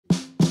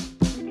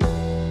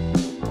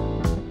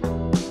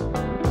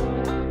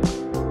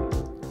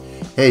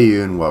Hey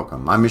you and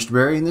welcome. I'm Mr.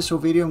 Barry. In this whole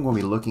video I'm going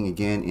to be looking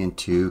again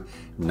into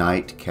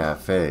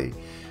Nightcafe.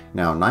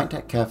 Now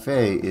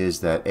Nightcafe is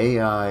that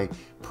AI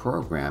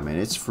program, and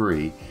it's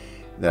free,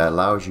 that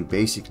allows you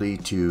basically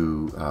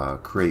to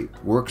create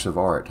works of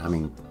art. I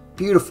mean,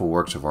 beautiful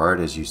works of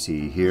art, as you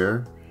see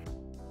here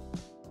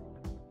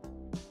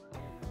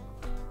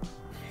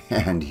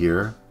and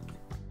here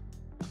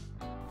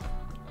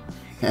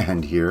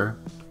and here,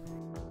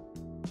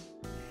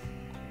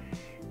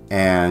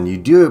 and you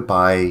do it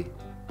by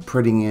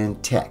putting in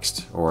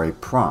text or a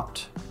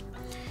prompt.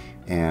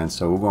 And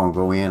so we're going to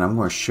go in, I'm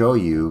going to show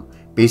you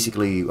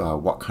basically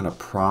what kind of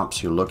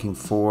prompts you're looking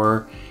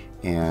for,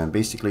 and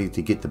basically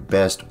to get the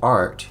best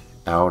art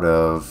out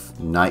of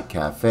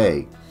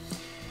Nightcafe.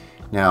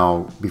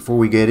 Now before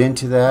we get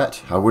into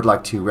that, I would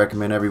like to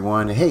recommend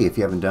everyone, hey, if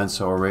you haven't done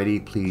so already,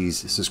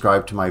 please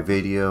subscribe to my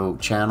video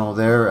channel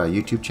there,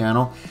 YouTube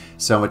channel,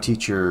 Selma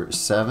Teacher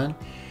 7,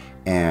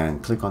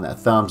 and click on that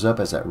thumbs up,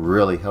 as that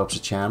really helps the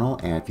channel.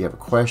 And if you have a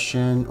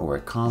question or a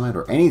comment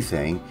or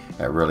anything,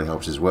 that really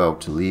helps as well,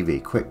 to leave a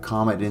quick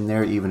comment in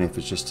there, even if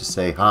it's just to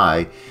say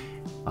hi.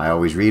 I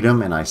always read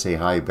them and I say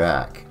hi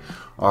back.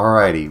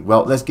 Alrighty,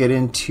 well, let's get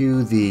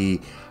into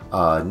the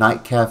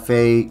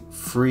Nightcafe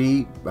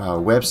free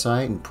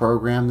website and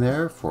program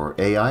there for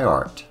AI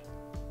art.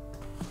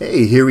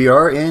 Hey, here we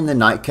are in the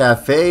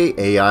Nightcafe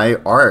AI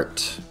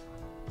art.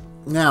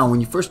 Now, when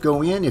you first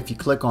go in, if you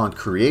click on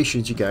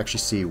creations, you can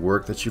actually see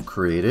work that you've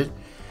created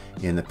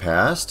in the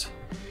past.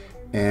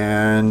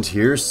 And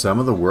here's some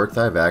of the work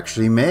that I've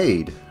actually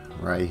made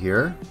right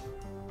here.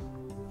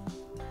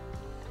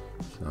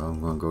 So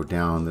I'm going to go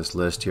down this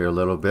list here a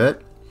little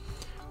bit.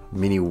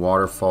 Mini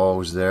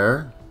waterfalls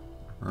there,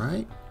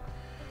 right?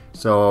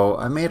 So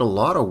I made a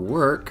lot of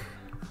work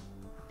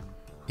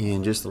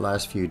in just the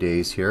last few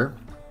days here.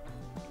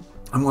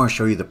 I'm going to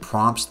show you the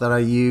prompts that I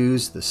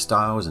use, the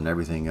styles, and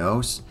everything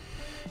else.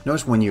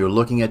 Notice when you're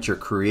looking at your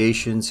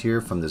creations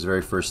here from this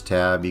very first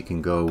tab, you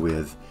can go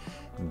with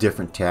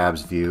different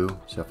tabs view.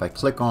 So if I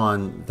click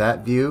on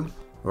that view,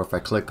 or if I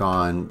click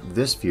on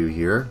this view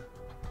here,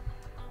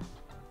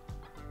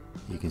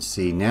 you can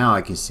see now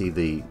I can see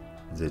the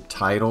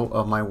title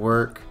of my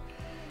work,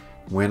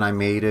 when I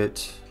made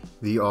it,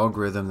 the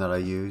algorithm that I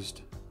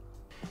used,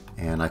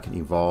 and I can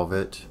evolve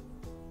it.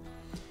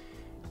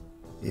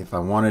 If I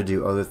want to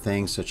do other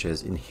things such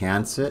as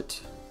enhance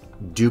it,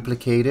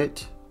 duplicate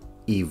it,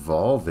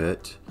 evolve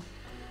it,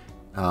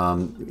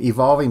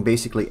 evolving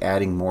basically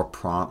adding more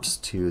prompts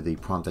to the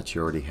prompt that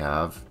you already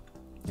have.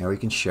 Now you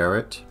can share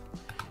it.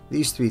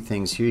 These three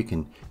things here, you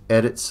can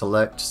edit,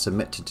 select,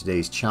 submit to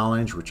today's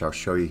challenge, which I'll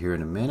show you here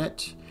in a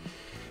minute.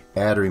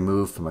 Add or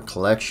remove from a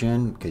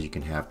collection, because you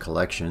can have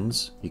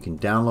collections. You can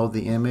download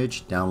the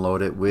image,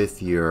 download it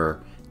with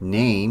your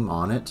name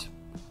on it.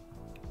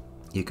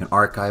 You can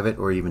archive it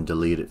or even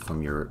delete it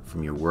from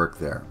your work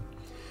there.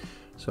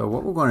 So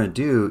what we're going to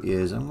do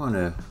is I'm going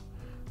to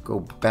go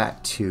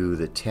back to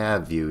the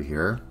tab view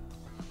here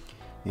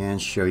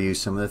and show you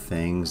some of the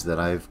things that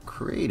I've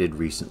created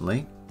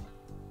recently.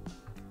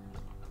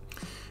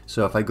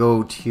 So if I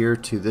go here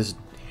to this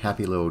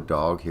happy little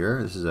dog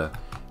here, this is a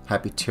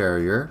happy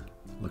terrier,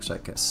 looks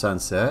like a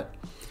sunset,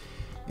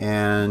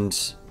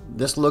 and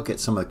let's look at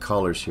some of the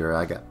colors here.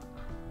 I got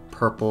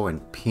purple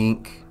and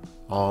pink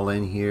all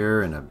in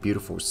here and a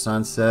beautiful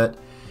sunset.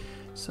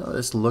 So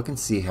let's look and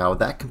see how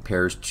that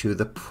compares to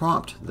the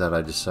prompt that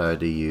I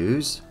decided to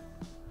use.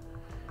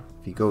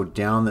 If you go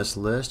down this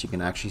list, you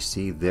can actually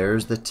see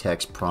there's the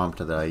text prompt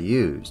that I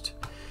used.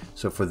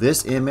 So for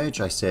this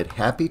image, I said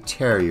happy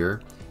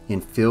terrier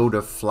in field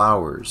of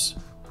flowers.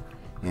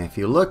 And if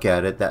you look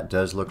at it, that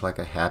does look like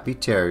a happy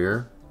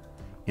terrier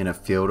in a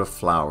field of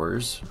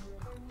flowers.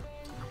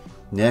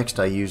 Next,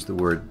 I used the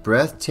word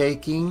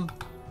breathtaking.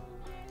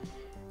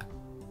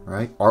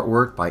 Right,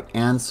 artwork by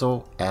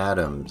Ansel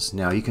Adams.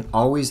 Now you can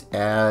always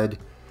add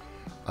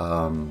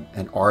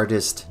an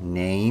artist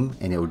name,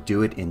 and it will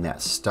do it in that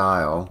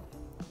style.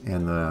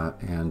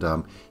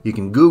 And you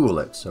can Google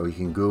it. So you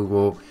can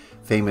Google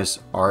famous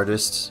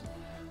artists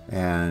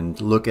and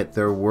look at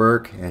their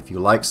work. And if you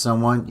like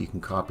someone, you can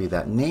copy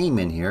that name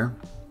in here,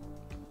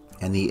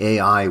 and the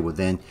AI will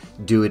then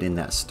do it in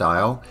that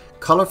style.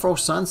 Colorful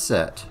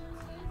sunset.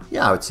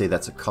 Yeah, I would say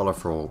that's a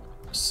colorful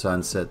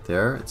sunset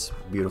there. It's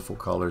beautiful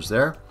colors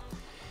there.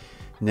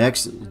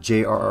 Next,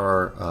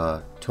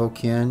 J.R.R.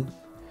 Tolkien,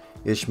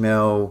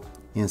 Ishmael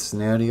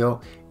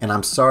Incendio, and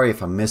I'm sorry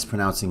if I'm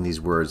mispronouncing these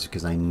words,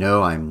 because I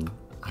know I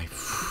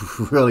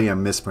really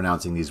am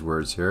mispronouncing these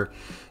words here.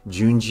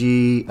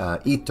 Junji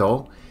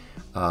Ito,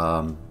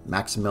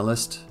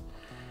 Maximalist.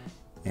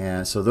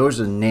 And so those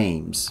are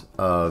names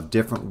of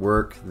different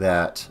work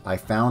that I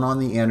found on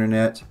the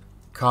internet,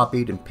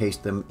 copied and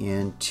pasted them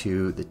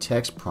into the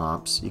text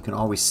prompts. You can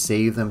always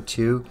save them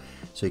too,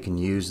 so you can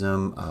use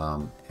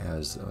them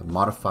as a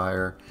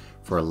modifier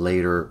for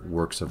later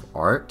works of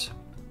art.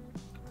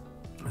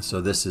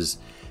 So this is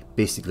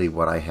basically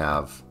what I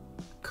have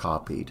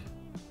copied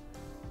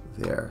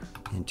there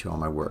into all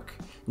my work.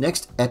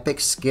 Next, epic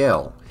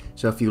scale.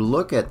 So if you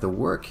look at the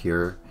work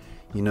here,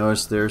 you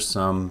notice there's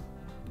some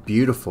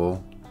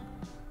beautiful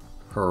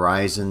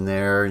horizon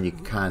there, and you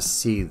can kind of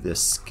see the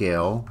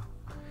scale.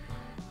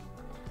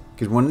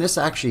 Because when this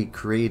actually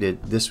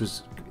created,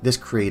 this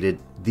created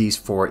these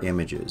 4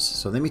 images.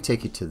 So let me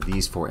take you to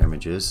these 4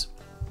 images.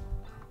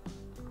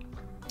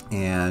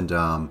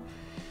 And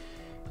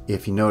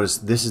if you notice,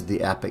 this is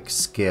the epic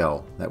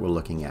scale that we're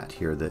looking at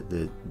here.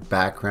 The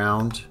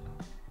background.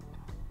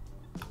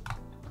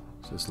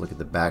 So let's look at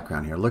the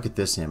background here. Look at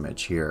this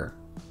image here.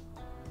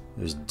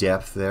 There's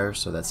depth there,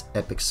 so that's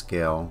epic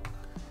scale.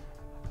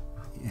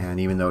 And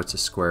even though it's a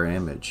square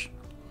image.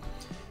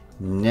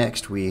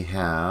 Next we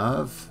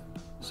have,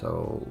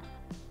 so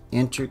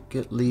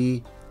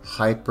intricately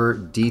hyper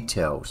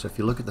detailed. So if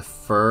you look at the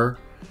fur,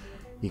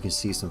 you can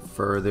see some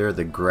fur there.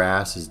 The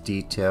grass is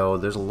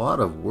detailed. There's a lot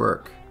of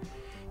work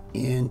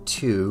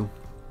into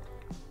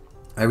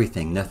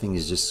everything. Nothing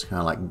is just kind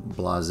of like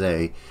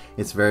blasé.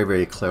 It's very,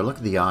 very clear. Look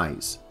at the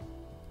eyes.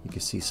 You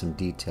can see some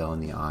detail in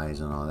the eyes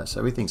and all that. So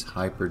everything's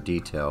hyper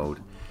detailed.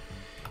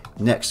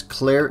 Next,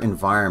 clear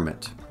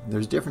environment.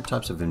 There's different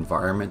types of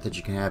environment that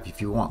you can have.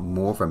 If you want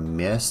more of a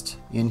mist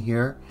in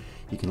here,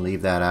 you can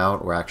leave that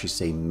out, or actually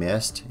say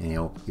mist, and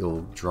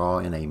you'll draw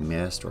in a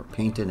mist or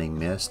paint in a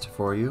mist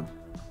for you.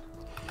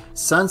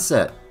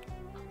 Sunset,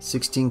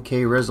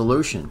 16K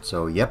resolution.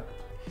 So yep,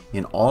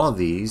 in all of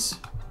these,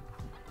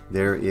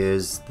 there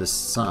is the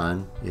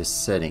sun is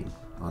setting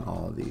on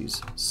all of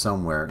these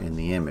somewhere in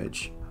the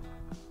image.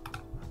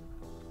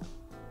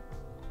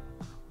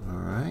 All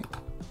right.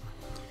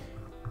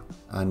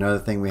 Another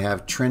thing we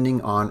have trending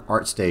on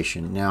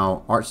ArtStation.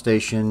 Now,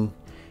 ArtStation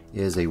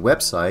is a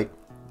website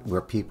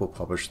where people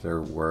publish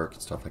their work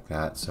and stuff like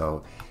that.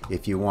 So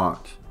if you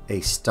want a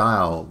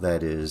style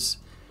that is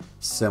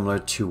similar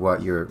to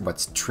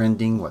what's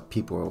trending, what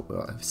people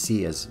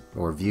see as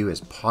or view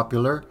as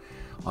popular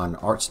on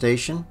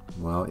ArtStation,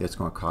 well, it's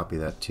going to copy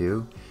that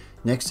too.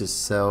 Next is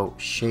cell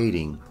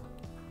shading.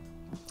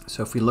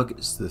 So if we look at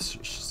this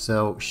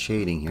cell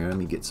shading here, let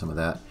me get some of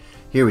that.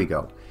 Here we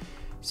go.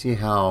 See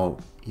how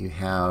you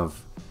have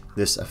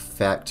this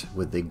effect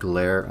with the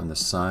glare on the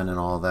sun and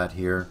all that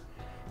here?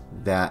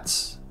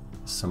 That's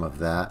some of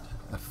that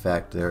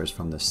effect there is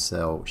from the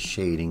cell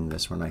shading,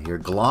 this one right here.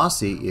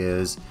 Glossy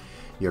is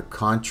your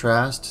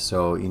contrast.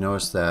 So you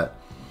notice that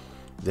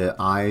the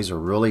eyes are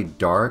really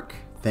dark.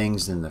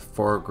 Things in the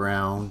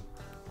foreground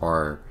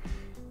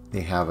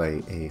they have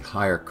a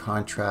higher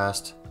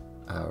contrast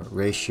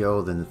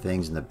ratio than the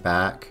things in the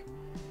back.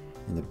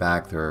 In the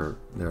back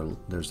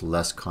there's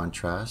less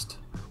contrast.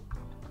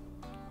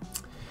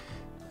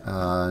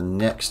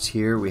 Next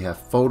here we have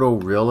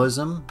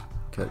photorealism.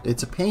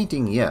 It's a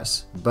painting,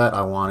 yes, but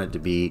I want it to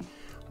be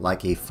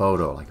like a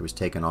photo, like it was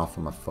taken off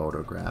from a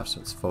photograph.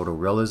 So it's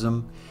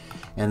photorealism.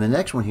 And the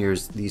next one here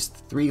is these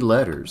 3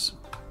 letters,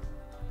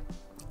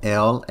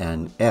 L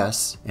and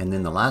S, and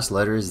then the last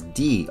letter is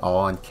D,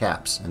 all in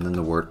caps, and then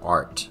the word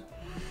art.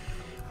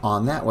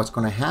 On that, what's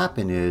going to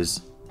happen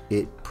is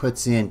it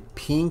puts in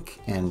pink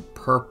and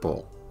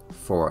purple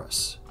for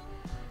us.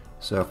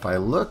 So if I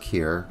look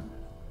here,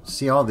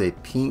 see all the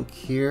pink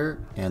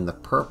here and the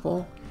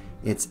purple?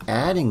 It's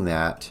adding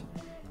that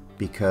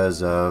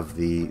because of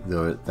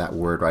that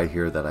word right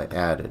here that I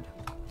added.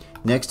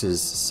 Next is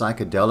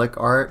psychedelic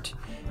art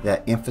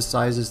that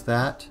emphasizes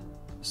that.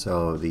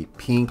 So the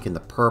pink and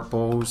the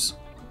purples,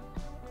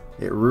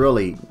 it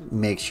really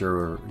makes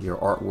your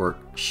artwork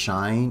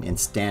shine and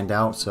stand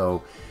out.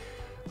 So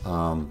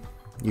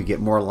you get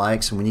more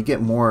likes, and when you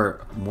get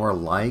more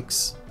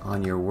likes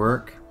on your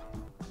work,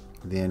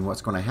 then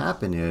what's going to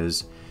happen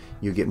is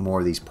you get more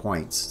of these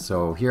points.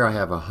 So here I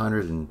have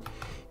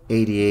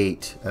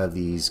 188 of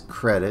these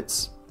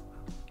credits,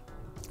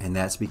 and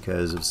that's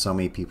because of so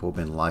many people have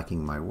been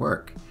liking my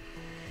work.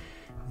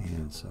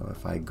 And so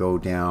if I go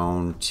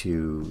down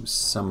to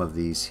some of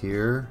these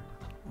here,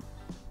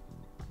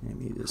 let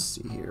me just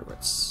see here,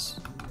 let's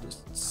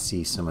just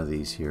see some of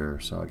these here.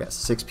 So I got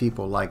 6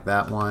 people like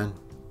that one.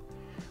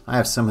 I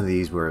have some of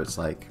these where it's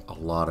like a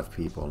lot of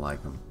people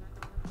like them.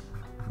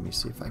 Let me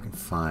see if I can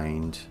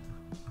find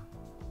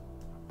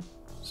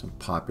some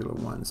popular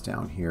ones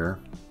down here.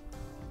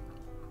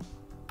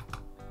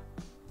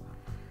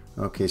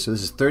 Okay, so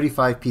this is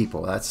 35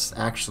 people. That's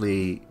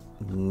actually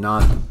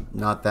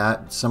not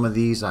that. Some of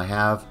these I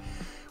have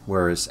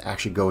where it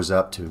actually goes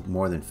up to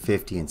more than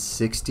 50 and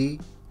 60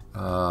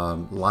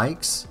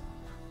 likes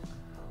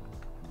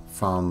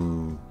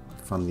from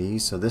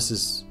these. So this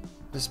is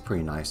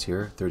pretty nice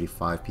here.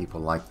 35 people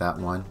like that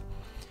one.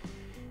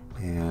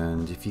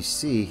 And if you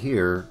see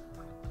here,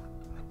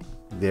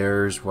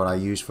 there's what I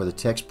use for the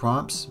text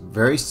prompts.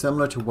 Very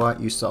similar to what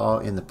you saw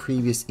in the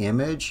previous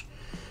image.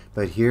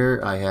 But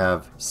here I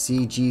have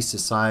CG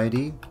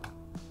Society,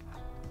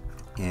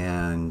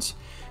 and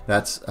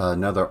that's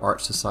another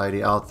art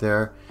society out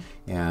there.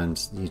 And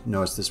you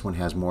notice this one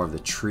has more of the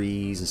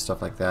trees and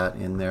stuff like that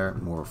in there,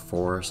 more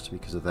forest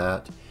because of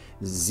that.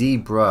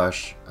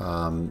 ZBrush,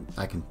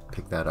 I can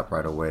pick that up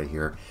right away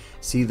here.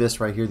 See this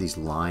right here, these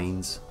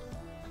lines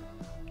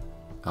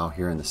out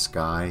here in the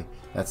sky?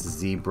 That's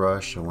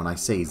ZBrush. And when I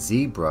say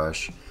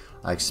ZBrush,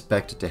 I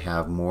expect it to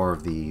have more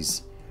of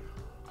these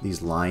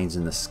lines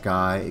in the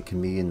sky. It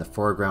can be in the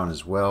foreground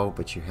as well,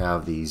 but you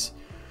have these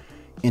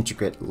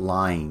intricate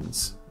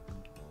lines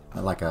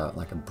like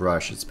a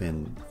brush. It's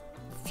been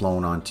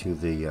flown onto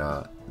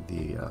the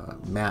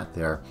mat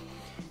there,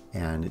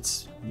 and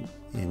it's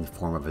in the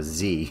form of a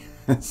Z.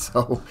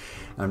 So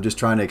I'm just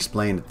trying to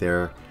explain it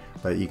there,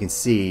 but you can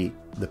see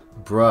the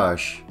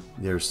brush,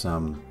 there's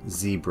some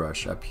Z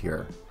brush up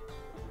here.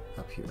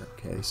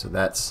 Okay, so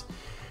that's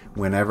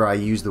whenever I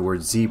use the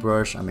word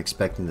ZBrush, I'm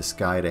expecting the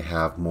sky to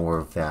have more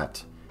of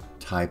that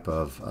type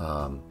of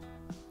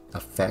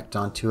effect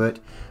onto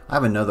it. I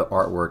have another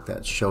artwork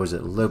that shows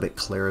it a little bit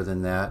clearer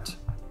than that.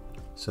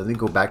 So then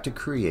go back to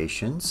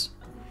creations,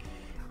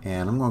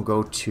 and I'm going to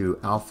go to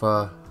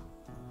Alpha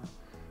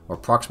or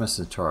Proxima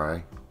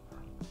Centauri.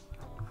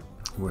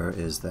 Where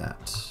is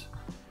that?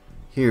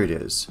 Here it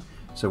is.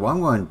 So what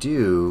I'm going to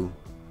do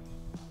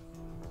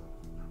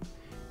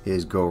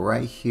is go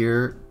right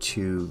here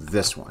to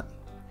this one.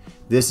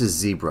 This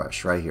is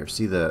ZBrush right here.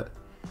 See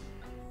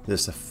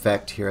this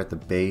effect here at the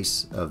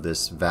base of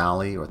this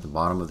valley, or at the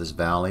bottom of this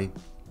valley?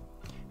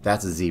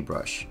 That's a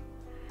ZBrush,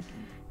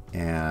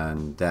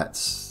 and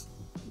that's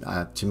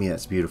to me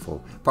that's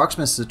beautiful.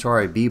 Proxima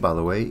Centauri b, by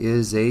the way,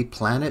 is a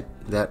planet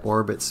that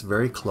orbits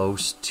very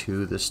close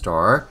to the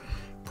star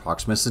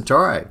Proxima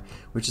Centauri,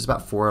 which is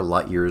about 4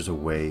 light years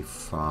away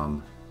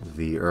from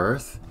the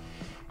Earth.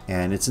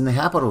 And it's in the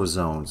habitable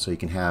zone, so you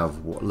can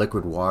have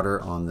liquid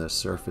water on the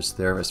surface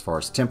there. As far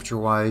as temperature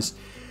wise,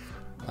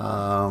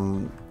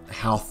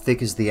 how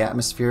thick is the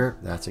atmosphere?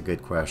 That's a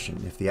good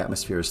question. If the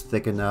atmosphere is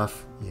thick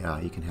enough, yeah,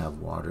 you can have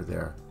water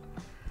there.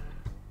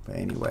 But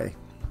anyway,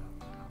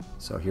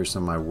 so here's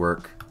some of my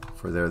work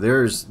for there.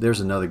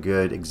 There's another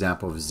good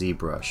example of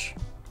ZBrush.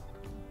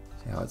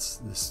 See how it's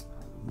this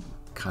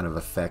kind of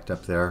effect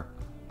up there?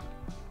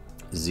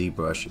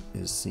 ZBrush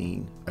is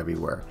seen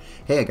everywhere.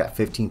 Hey, I got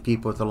 15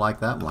 people that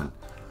like that one.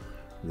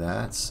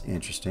 That's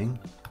interesting.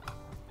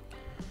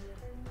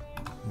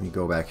 Let me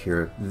go back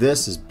here.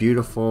 This is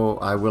beautiful.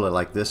 I really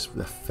like this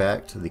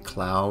effect, the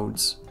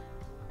clouds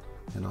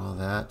and all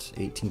that.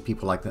 18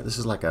 people like that. This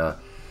is like a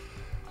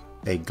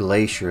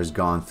glacier has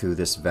gone through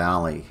this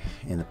valley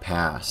in the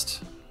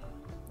past.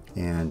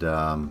 And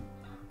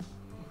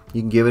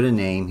you can give it a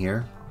name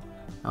here.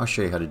 I'll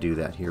show you how to do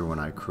that here when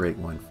I create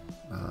one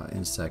in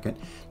a second.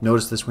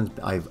 Notice this one,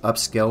 I've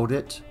upscaled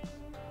it,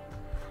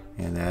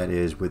 and that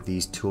is with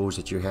these tools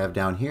that you have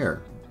down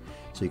here.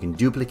 So you can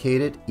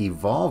duplicate it.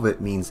 Evolve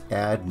it means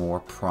add more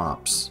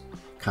prompts,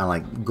 kind of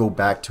like go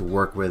back to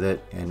work with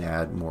it and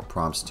add more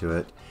prompts to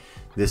it.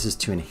 This is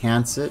to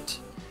enhance it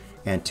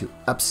and to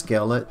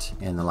upscale it,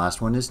 and the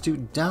last one is to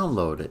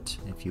download it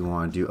if you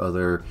want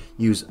to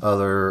use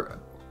other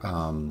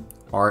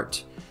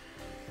art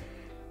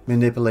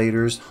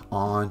manipulators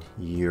on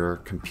your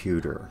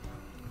computer.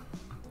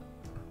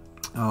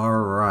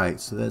 Alright,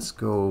 so let's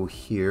go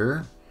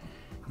here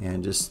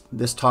and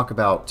let's talk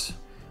about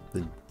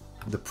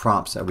the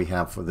prompts that we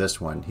have for this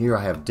one. Here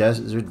I have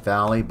Desert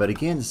Valley, but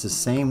again, it's the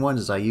same one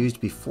as I used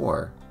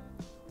before.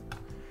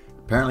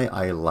 Apparently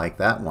I like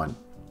that one.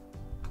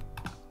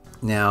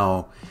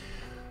 Now,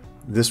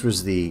 this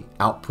was the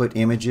output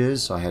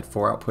images, so I had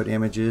 4 output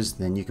images.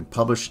 Then you can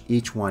publish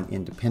each one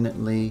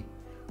independently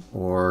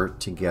or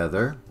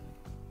together.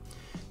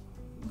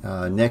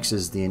 Next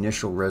is the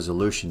initial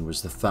resolution,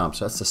 was the thumb.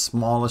 So that's the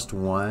smallest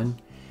one,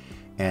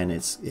 and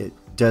it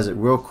does it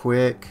real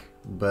quick.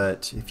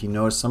 But if you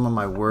notice some of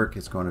my work,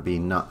 it's going to be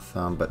not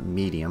thumb but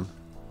medium.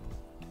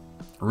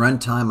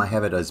 Runtime, I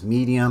have it as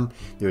medium.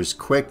 There's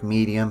quick,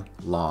 medium,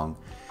 long,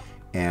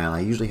 and I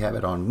usually have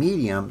it on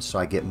medium so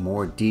I get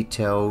more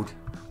detailed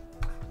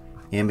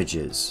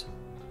images,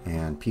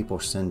 and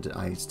people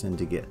I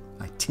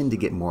tend to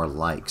get more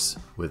likes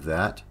with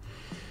that.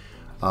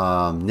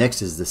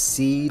 Next is the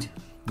seed.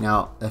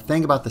 Now the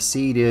thing about the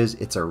seed is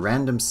it's a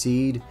random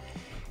seed,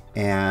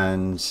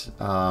 and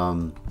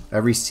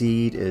every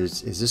seed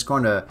is just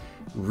going to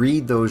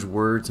read those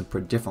words and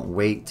put different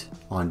weight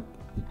on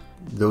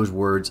those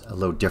words a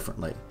little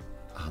differently.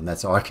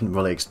 That's all I can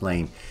really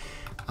explain.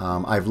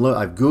 I've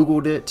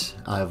Googled it,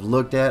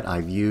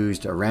 I've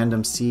used a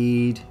random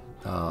seed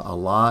a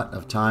lot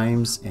of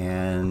times,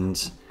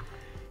 and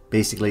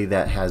basically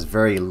that has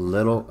very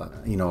little,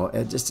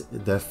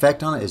 the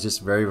effect on it is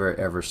just very, very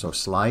ever so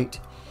slight.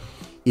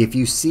 If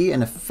you see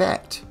an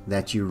effect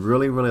that you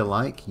really, really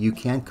like, you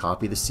can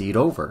copy the seed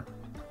over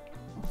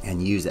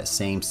and use that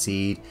same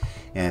seed.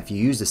 And if you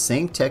use the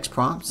same text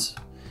prompts,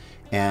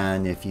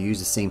 and if you use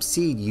the same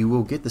seed, you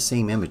will get the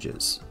same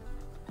images.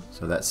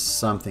 So that's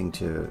something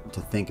to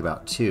think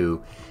about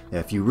too.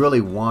 If you really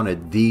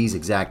wanted these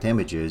exact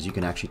images, you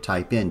can actually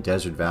type in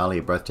Desert Valley,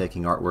 a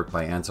breathtaking artwork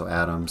by Ansel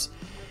Adams,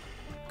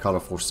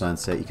 colorful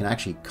sunset. You can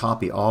actually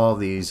copy all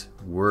these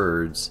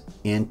words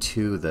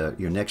into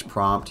your next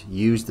prompt.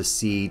 Use the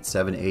seed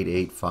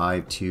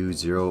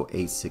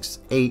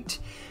 788520868,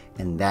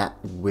 and that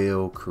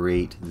will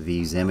create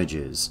these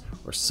images,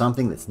 or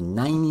something that's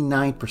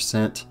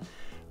 99%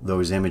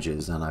 those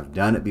images, and I've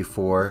done it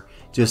before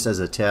just as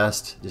a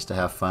test, just to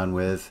have fun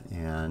with,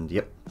 and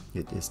yep,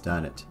 it's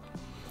done it.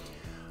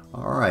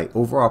 Alright,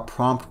 overall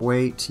prompt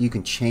weight, you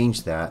can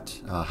change that.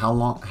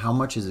 How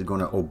much is it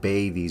going to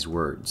obey these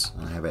words?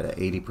 I have it at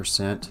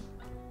 80%.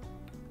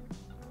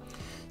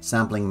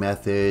 Sampling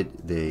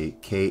method, the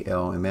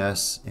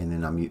KLMS, and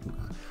then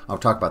I'll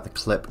talk about the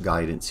clip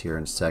guidance here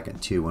in a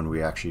second too when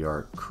we actually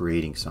are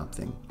creating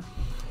something.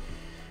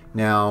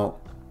 Now,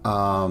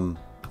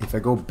 if I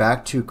go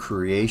back to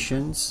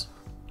creations,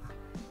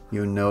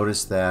 you'll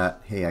notice that,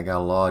 hey, I got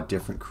a lot of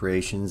different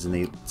creations,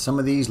 and some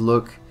of these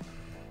look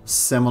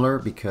similar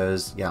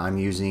because, yeah, I'm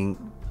using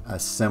a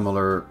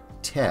similar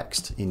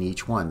text in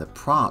each one. The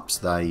prompts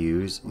that I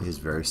use is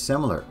very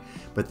similar,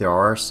 but there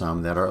are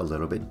some that are a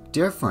little bit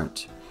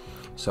different.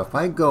 So if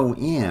I go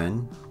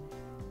in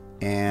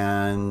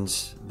and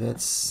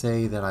let's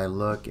say that I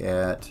look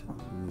at,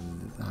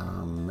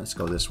 let's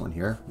go this one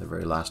here, the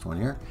very last one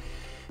here.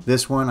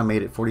 This one, I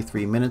made it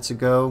 43 minutes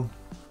ago,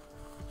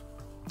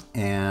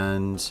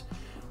 and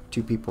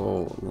 2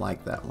 people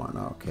like that one.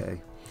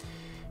 Okay.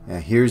 Now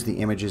here's the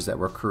images that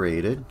were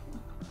created.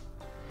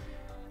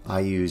 I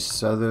used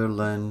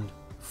Sutherland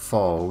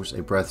Falls,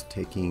 a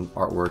breathtaking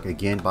artwork,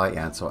 again by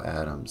Ansel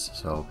Adams.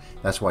 So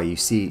that's why you're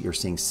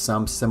seeing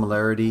some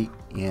similarity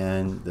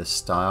in the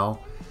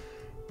style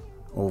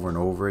over and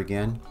over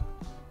again.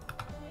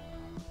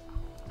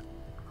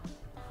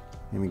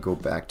 Let me go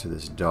back to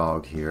this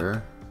dog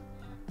here.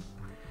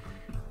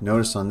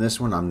 Notice on this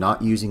one I'm not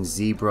using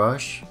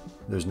ZBrush.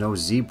 There's no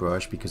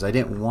ZBrush because I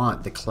didn't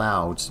want the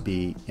clouds to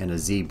be in a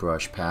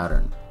ZBrush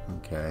pattern.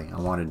 Okay, I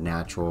wanted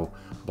natural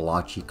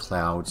blotchy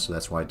clouds, so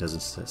that's why it doesn't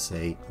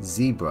say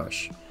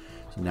ZBrush.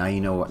 So now you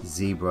know what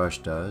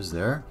ZBrush does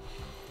there.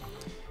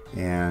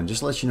 And just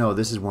to let you know,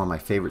 this is one of my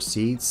favorite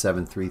seeds,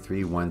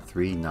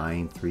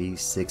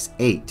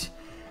 733139368.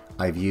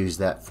 I've used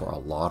that for a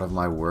lot of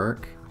my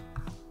work.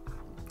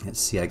 Let's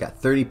see, I got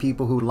 30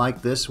 people who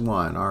like this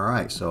one. All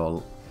right,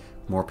 so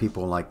more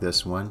people like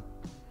this one.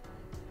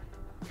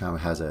 Kind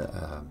of has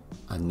a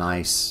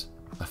nice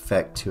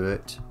effect to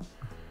it.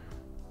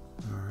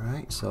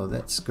 Alright, so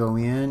let's go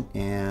in,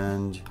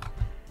 and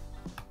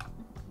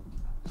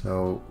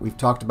so we've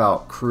talked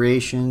about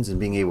creations and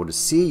being able to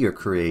see your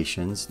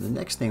creations. The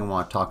next thing I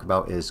want to talk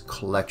about is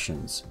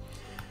collections.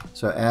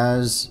 So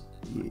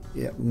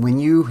when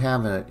you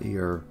have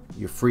your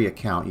free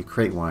account, you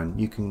create one,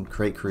 you can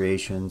create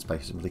creations by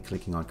simply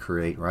clicking on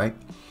create, right?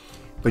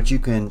 But you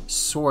can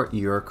sort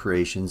your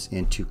creations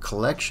into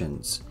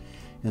collections.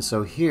 And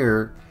so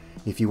here,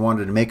 if you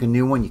wanted to make a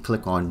new one, you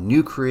click on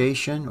new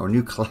creation, or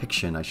new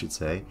collection I should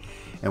say,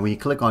 and when you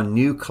click on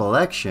new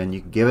collection,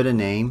 you can give it a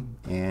name,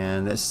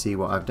 and let's see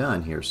what I've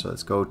done here. So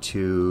let's go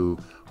to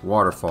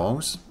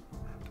waterfalls,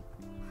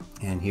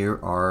 and here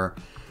are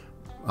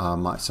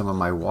some of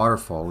my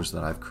waterfalls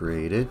that I've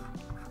created.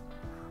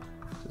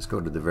 Let's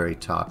go to the very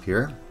top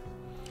here,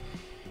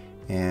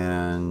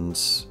 and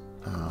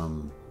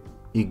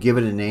you give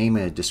it a name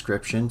and a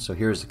description. So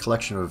here's a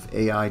collection of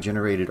AI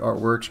generated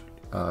artworks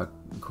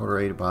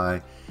curated by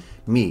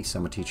me,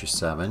 Summer Teacher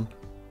 7.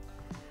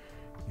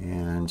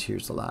 And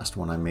here's the last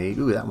one I made.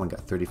 Ooh, that one got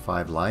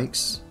 35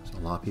 likes. So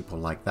a lot of people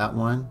like that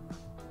one.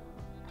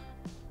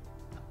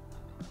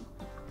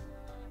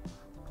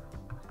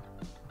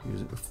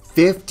 Here's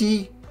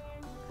 50?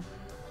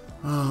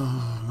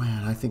 Oh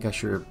man, I think I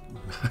should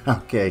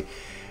have. Okay,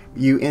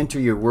 you enter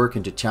your work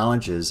into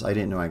challenges. I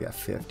didn't know I got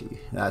 50.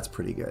 That's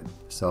pretty good.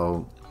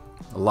 So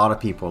a lot of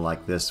people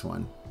like this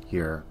one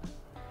here.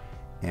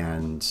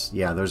 And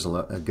yeah, there's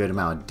a good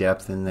amount of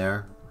depth in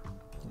there.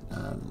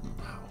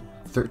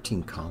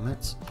 13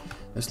 comments.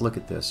 Let's look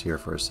at this here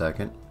for a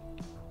second.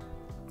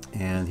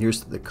 And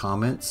here's the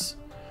comments.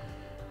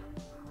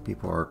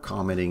 People are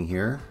commenting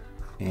here.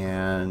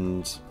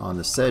 And on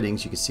the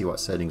settings, you can see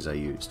what settings I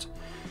used.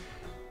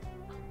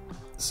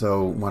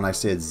 So when I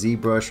said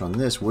ZBrush on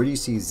this, where do you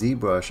see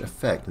ZBrush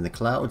effect? In the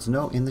clouds?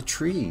 No, in the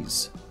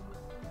trees.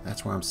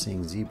 That's where I'm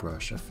seeing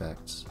ZBrush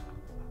effects.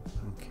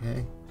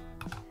 Okay.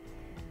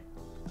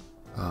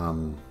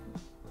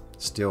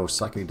 Still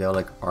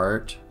psychedelic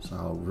art,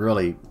 so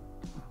really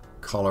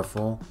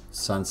colorful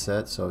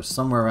sunset. So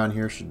somewhere around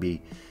here should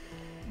be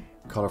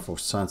colorful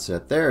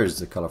sunset. There's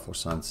the colorful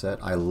sunset.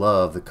 I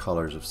love the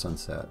colors of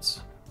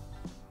sunsets,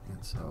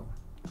 and so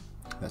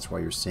that's why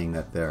you're seeing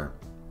that there.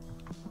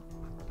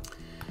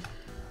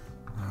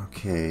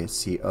 Okay, let's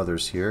see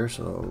others here.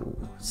 So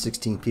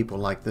 16 people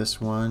like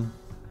this one,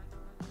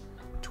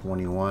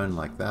 21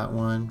 like that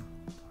one,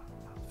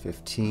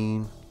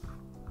 15,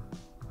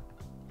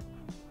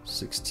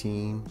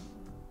 16.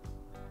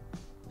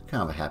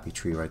 Kind of a happy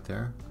tree right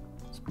there.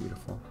 It's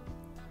beautiful.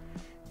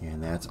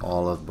 And that's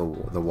all of the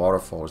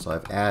waterfalls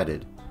I've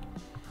added.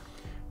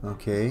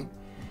 Okay,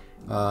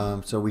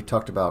 so we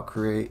talked about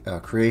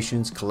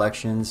creations,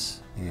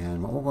 collections,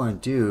 and what we're going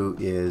to do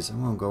is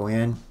I'm going to go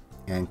in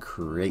and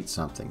create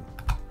something.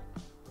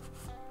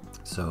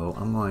 So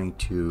I'm going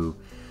to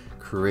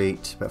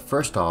create, but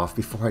first off,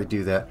 before I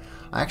do that,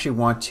 I actually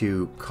want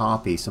to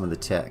copy some of the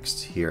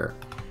text here.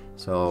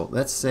 So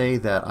let's say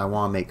that I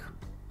want to make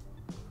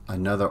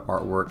another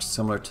artwork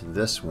similar to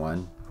this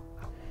one.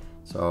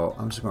 So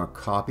I'm just going to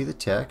copy the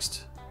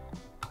text.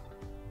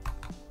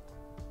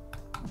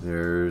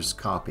 There's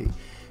copy.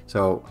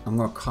 So I'm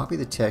going to copy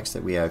the text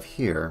that we have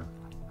here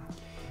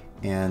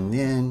and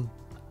then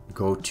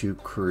go to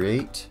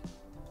create.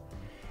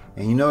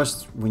 And you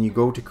notice when you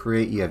go to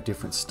create, you have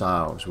different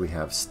styles. We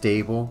have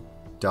stable,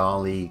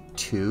 Dolly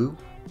 2,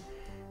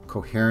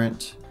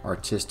 coherent,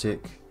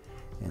 artistic,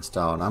 and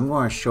style. And I'm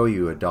going to show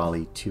you a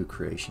Dolly 2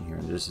 creation here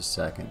in just a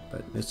second,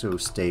 but this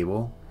is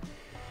stable.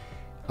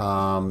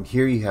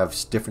 Here you have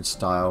different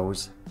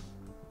styles.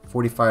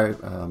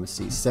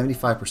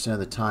 75% of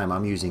the time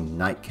I'm using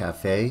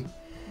Nightcafe,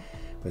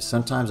 but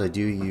sometimes I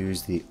do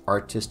use the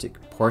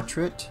artistic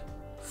portrait.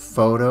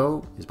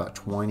 Photo is about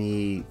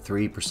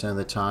 23% of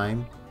the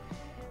time,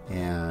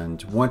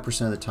 and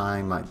 1% of the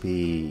time might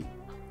be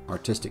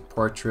artistic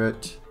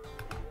portrait,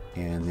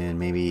 and then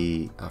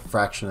maybe a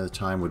fraction of the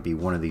time would be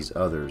one of these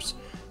others,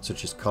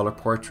 such as color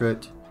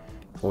portrait,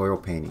 oil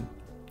painting.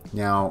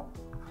 Now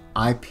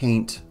I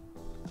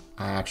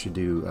actually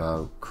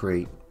do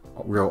create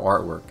real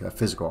artwork,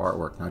 physical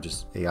artwork, not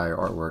just AI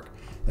artwork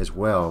as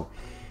well.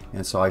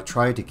 And so I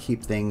try to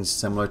keep things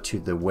similar to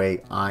the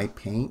way I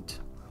paint,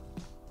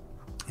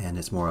 and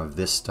it's more of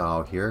this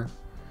style here.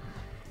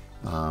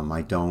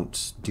 I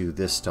don't do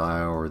this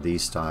style or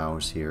these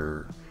styles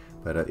here,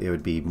 but it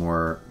would be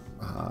more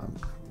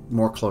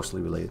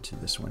closely related to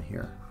this one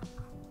here.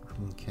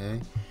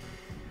 Okay,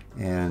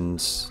 and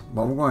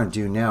what we're going to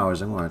do now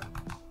is I'm going to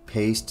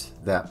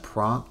paste that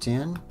prompt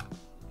in.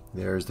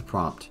 There's the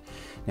prompt.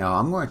 Now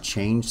I'm going to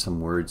change some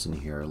words in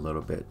here a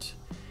little bit,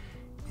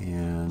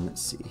 and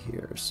let's see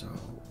here. So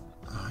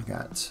I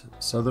got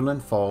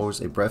Sutherland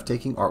Falls, a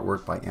breathtaking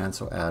artwork by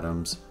Ansel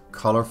Adams,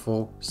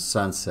 colorful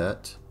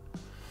sunset,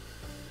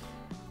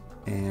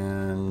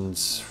 and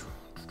let's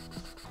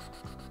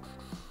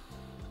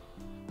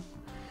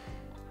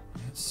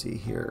see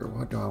here.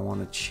 What do I want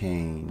to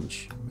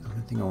change? I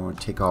think I want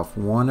to take off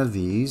one of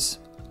these.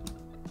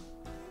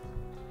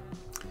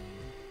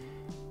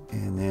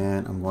 And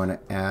then I'm going to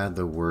add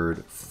the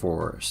word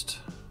forest.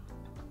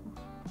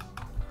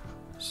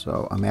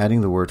 So I'm adding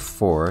the word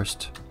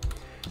forest.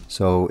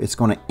 So it's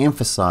going to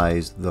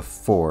emphasize the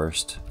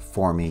forest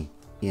for me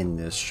in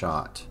this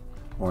shot,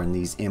 or in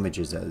these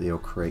images that they'll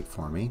create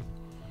for me.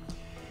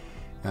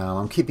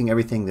 I'm keeping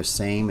everything the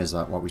same as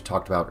what we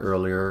talked about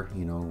earlier,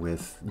 you know,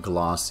 with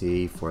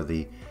glossy for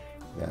that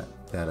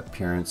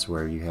appearance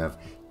where you have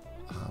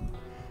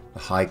the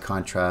high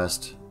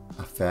contrast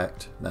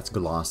effect. That's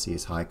glossy,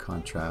 is high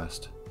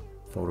contrast,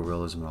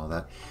 photorealism, and all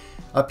that.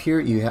 Up here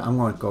I'm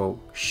going to go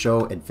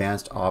show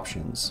advanced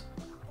options.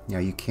 Now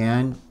you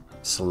can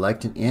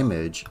select an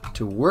image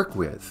to work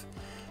with.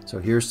 So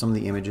here's some of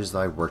the images that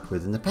I've worked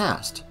with in the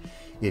past.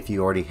 If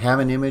you already have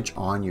an image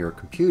on your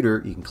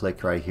computer, you can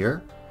click right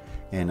here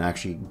and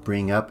actually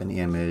bring up an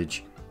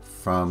image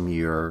from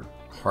your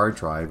hard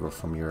drive or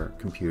from your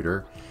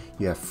computer.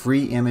 You have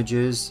free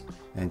images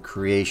and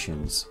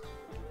creations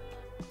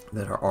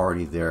that are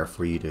already there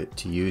for you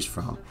to use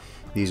from.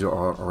 These are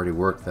already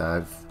work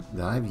that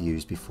I've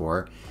used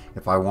before.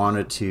 If I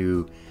wanted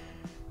to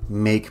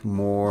make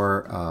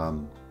more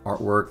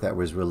artwork that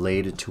was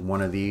related to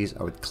one of these,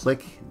 I would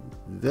click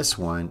this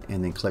one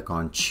and then click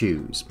on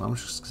choose. I'm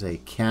just going to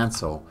say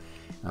cancel.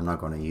 I'm not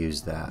going to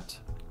use that.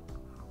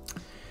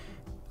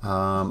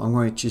 I'm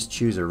going to just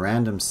choose a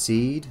random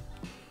seed.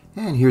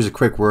 And here's a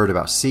quick word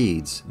about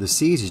seeds. The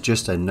seeds is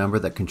just a number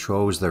that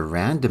controls the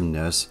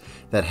randomness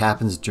that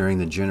happens during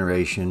the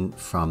generation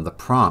from the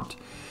prompt.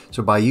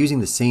 So by using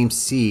the same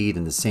seed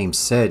and the same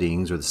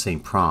settings or the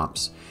same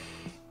prompts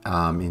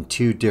in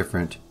two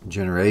different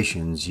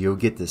generations, you'll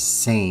get the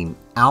same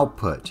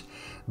output.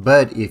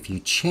 But if you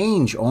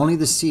change only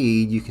the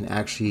seed, you can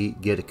actually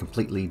get a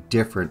completely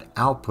different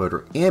output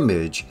or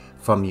image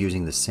from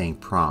using the same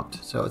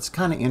prompt. So it's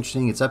kind of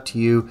interesting. It's up to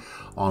you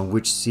on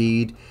which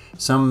seed.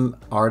 Some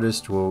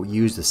artists will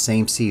use the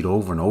same seed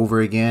over and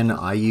over again.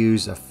 I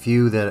use a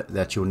few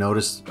that you'll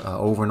notice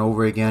over and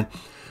over again.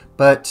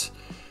 But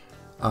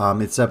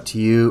it's up to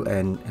you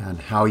and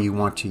how you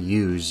want to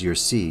use your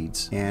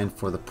seeds. And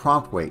for the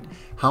prompt weight,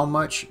 how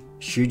much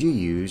should you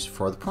use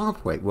for the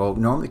prompt weight? Well,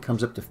 normally it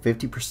comes up to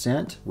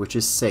 50%, which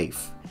is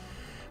safe.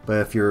 But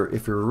if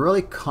you're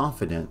really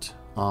confident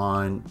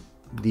on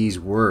these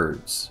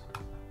words,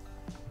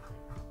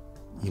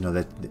 you know,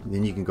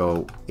 then you can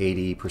go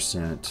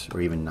 80%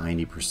 or even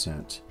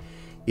 90%.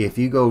 If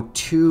you go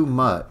too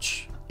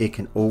much, it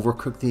can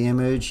overcook the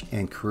image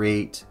and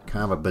create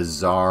kind of a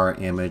bizarre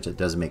image that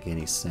doesn't make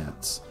any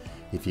sense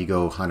if you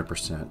go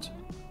 100%.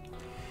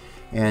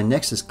 And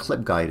next is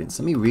clip guidance.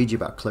 Let me read you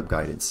about clip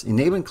guidance.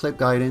 Enabling clip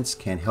guidance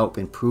can help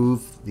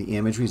improve the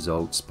image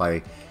results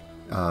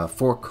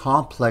for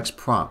complex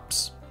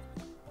prompts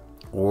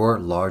or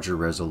larger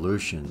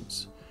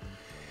resolutions.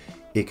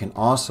 It can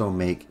also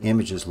make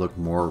images look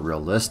more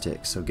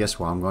realistic. So guess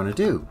what I'm going to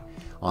do?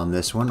 On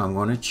this one, I'm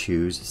going to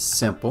choose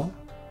simple.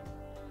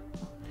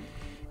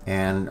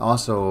 And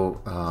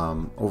also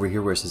over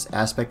here where it says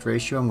aspect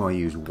ratio, I'm going to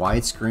use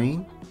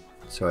widescreen,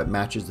 so it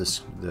matches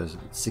the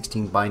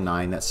 16 by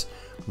 9. That's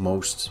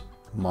most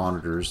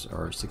monitors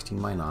are 16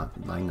 by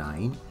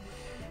 9.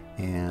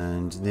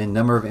 And then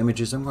number of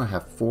images, I'm going to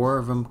have 4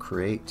 of them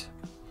create.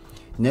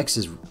 Next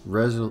is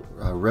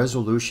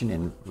resolution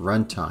and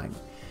runtime.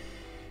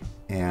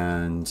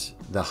 And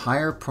the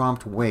higher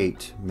prompt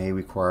weight may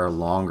require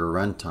longer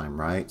runtime,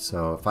 right?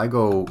 So if I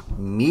go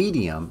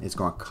medium, it's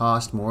going to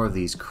cost more of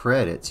these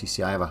credits. You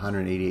see I have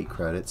 188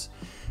 credits,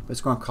 but it's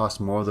going to cost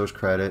more of those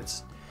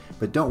credits.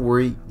 But don't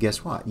worry,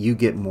 guess what? You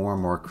get more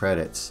and more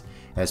credits.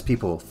 As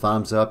people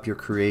thumbs up your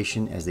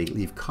creation, as they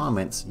leave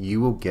comments, you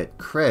will get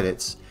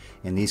credits,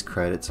 and these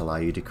credits allow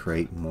you to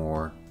create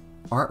more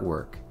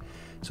artwork.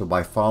 So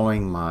by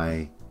following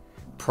my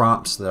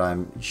prompts that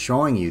I'm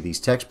showing you, these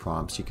text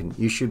prompts,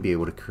 you should be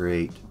able to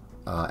create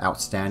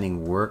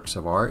outstanding works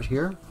of art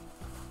here.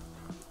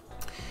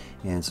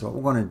 And so what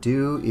we're going to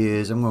do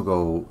is I'm going to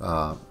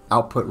go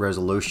output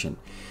resolution.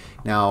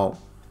 Now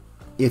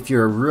if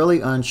you're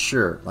really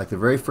unsure, like the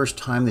very first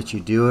time that you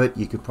do it,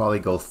 you could probably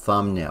go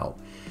thumbnail.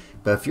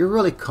 But if you're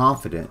really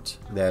confident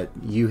that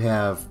you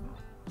have,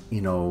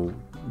 you know,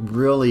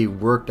 really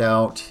worked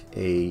out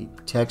a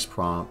text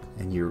prompt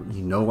and you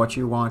know what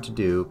you want to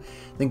do,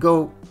 then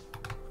go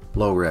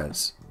low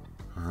res.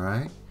 All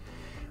right,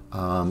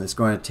 it's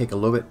going to take a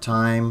little bit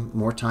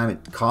more time.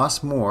 It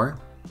costs more.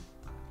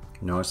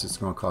 Notice it's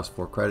going to cost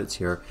 4 credits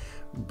here,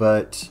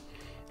 but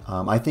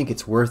I think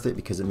it's worth it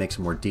because it makes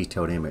a more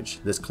detailed image.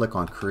 Let's click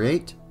on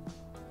create.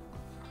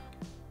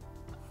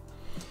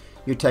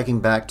 You're taking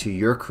back to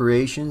your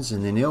creations,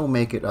 and then it'll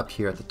make it up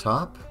here at the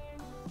top.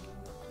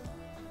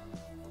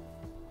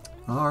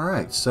 All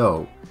right,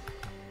 so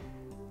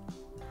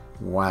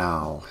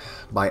wow,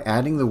 by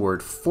adding the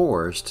word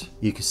forest,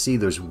 you can see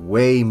there's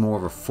way more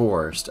of a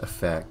forest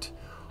effect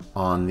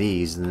on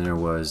these than there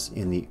was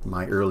in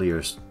my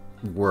earlier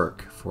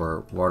work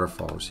for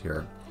waterfalls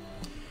here.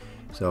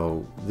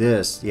 So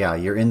this, yeah,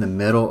 you're in the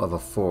middle of a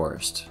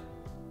forest.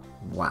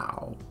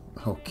 Wow.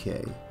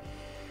 Okay.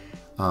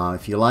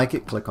 If you like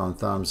it, click on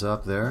thumbs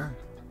up there,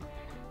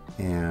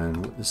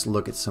 and let's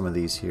look at some of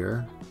these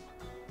here.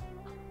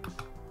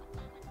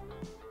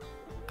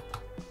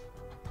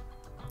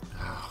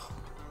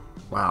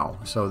 Wow,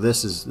 so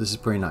this is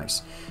pretty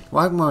nice.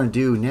 What I'm going to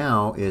do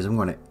now is I'm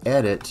going to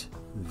edit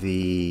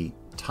the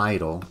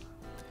title,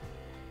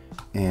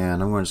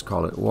 and I'm going to just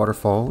call it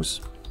Waterfalls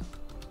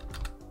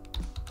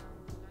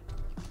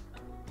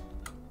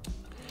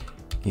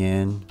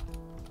in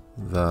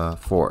the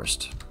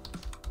Forest.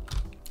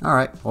 All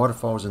right,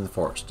 Waterfalls in the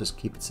Forest. Just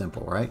keep it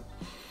simple, right?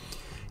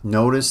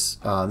 Notice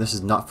this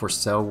is not for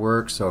sale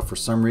work, so if for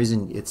some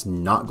reason it's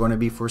not going to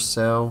be for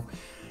sale,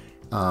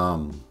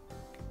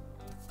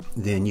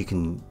 then you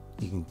can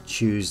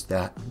choose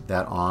that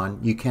on.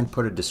 You can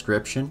put a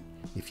description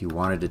if you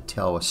wanted to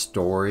tell a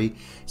story.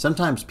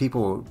 Sometimes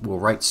people will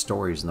write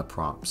stories in the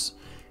prompts,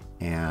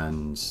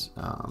 and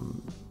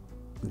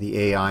the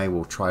AI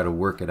will try to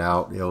work it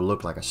out. It'll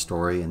look like a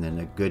story, and then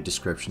a good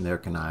description there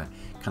can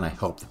kind of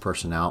help the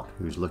person out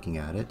who's looking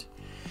at it.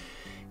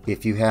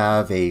 If you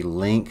have a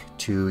link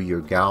to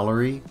your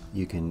gallery,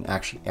 you can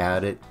actually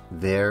add it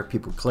there.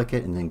 People click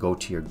it and then go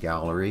to your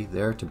gallery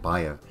there to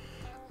buy a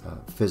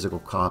physical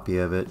copy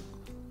of it.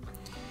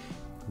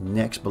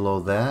 Next, below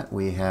that,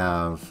 we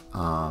have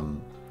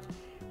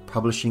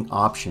publishing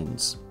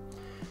options.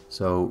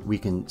 So we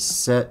can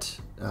set,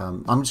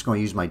 I'm just going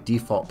to use my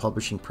default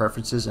publishing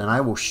preferences, and I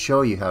will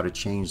show you how to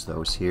change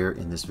those here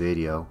in this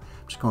video.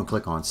 I'm just going to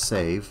click on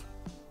save,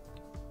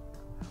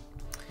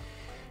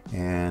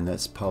 and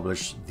let's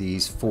publish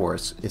these 4.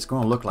 It's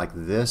going to look like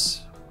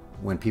this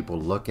when people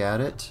look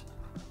at it.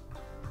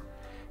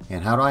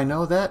 And how do I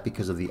know that?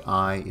 Because of the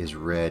eye is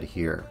red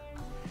here.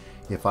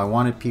 If I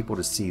wanted people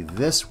to see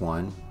this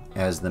one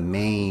as the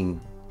main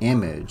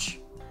image,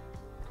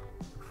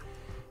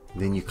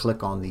 then you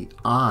click on the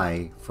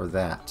eye for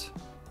that.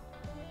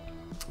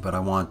 But I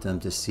want them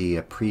to see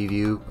a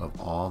preview of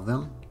all of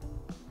them.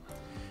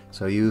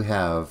 So you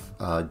have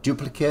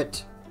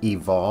duplicate,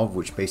 evolve,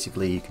 which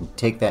basically you can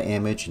take that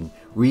image and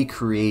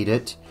recreate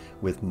it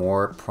with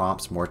more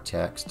prompts, more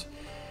text.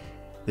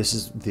 This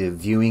is the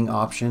viewing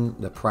option,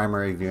 the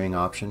primary viewing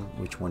option.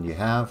 Which one do you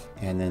have?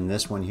 And then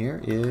this one here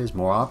is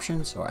more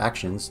options or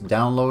actions.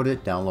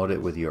 Download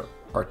it with your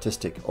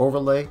artistic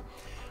overlay,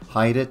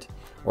 hide it,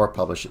 or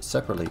publish it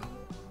separately.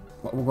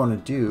 What we're going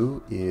to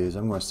do is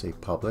I'm going to say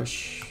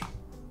publish.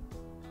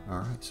 All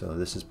right, so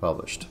this is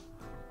published.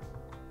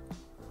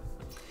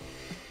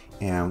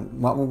 And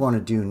what we're going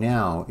to do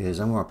now is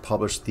I'm going to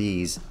publish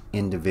these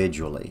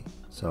individually.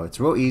 So it's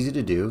real easy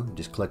to do.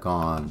 Just click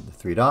on the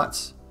 3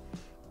 dots.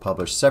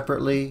 Publish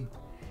separately.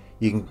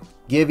 You can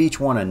give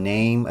each one a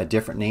name, a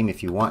different name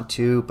if you want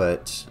to,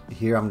 but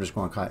here I'm just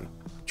going to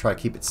try to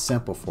keep it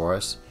simple for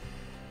us.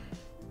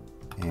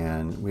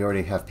 And we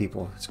already have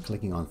people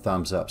clicking on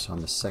thumbs up, so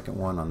I'm the second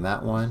one on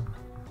that one.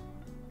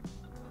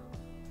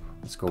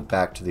 Let's go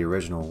back to the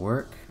original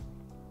work.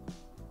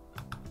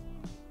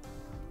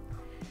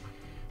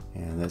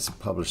 And let's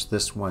publish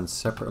this one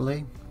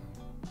separately.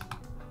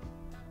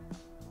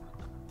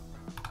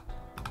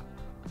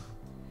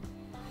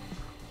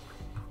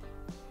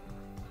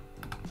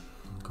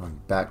 Going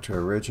back to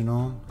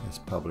original, let's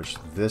publish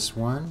this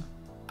one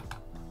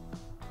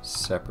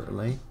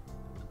separately.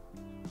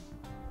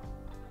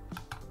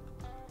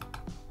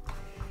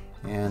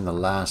 And the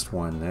last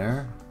one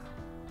there.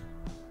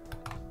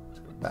 Let's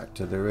go back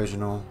to the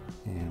original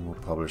and we'll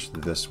publish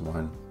this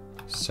one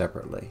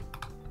separately.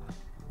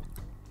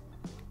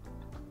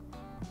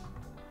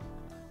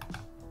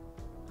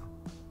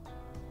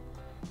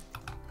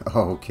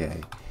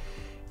 Okay,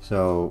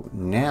 so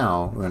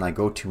now when I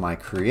go to my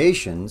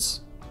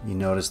creations, you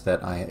notice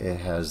that it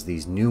has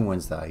these new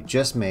ones that I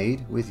just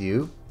made with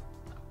you.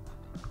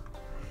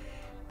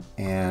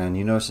 And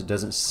you notice it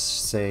doesn't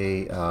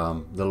say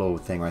the little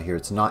thing right here.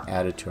 It's not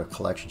added to a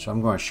collection. So I'm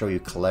going to show you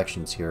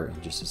collections here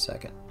in just a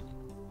second.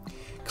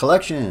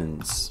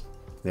 Collections.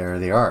 There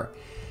they are.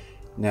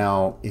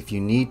 Now, if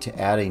you need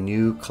to add a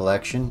new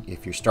collection,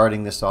 if you're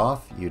starting this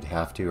off, you'd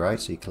have to, right?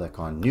 So you click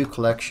on New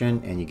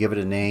Collection and you give it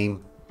a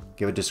name,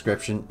 give a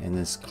description, and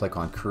then click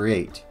on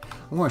Create.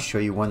 I'm going to show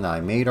you one that I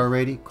made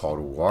already called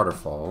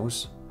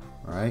Waterfalls.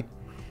 All right.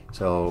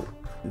 So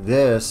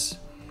this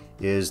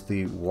is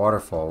the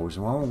waterfalls,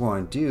 and what we're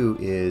going to do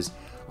is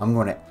I'm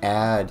going to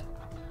add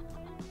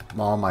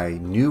all my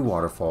new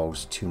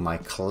waterfalls to my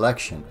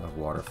collection of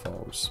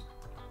waterfalls,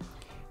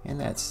 and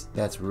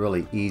that's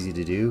really easy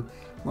to do.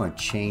 I'm going to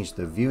change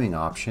the viewing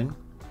option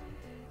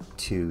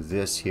to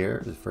this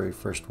here, the very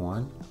first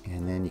one,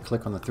 and then you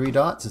click on the three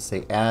dots and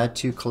say Add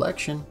to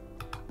Collection,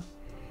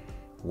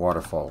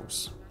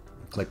 Waterfalls.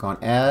 Click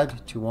on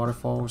Add to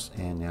Waterfalls,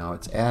 and now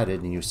it's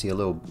added, and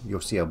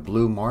you'll see a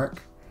blue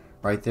mark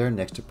right there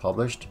next to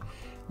published.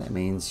 That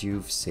means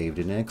you've saved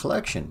it in a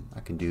collection. I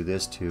can do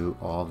this to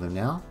all of them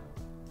now.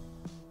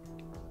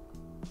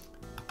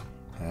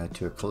 Add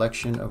to a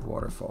collection of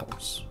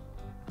waterfalls.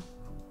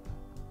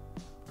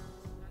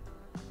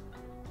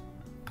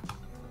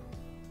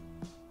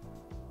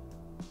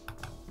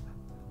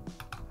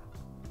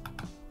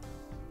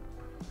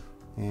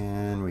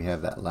 And we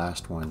have that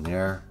last one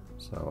there.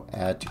 So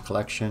add to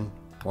collection,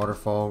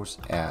 waterfalls,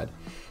 add.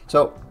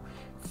 So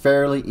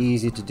fairly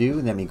easy to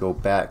do. Let me go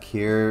back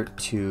here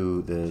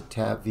to the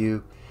tab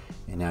view,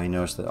 and now you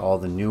notice that all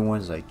the new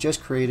ones I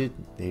just created,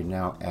 they've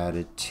now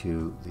added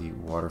to the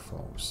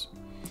waterfalls.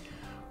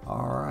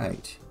 All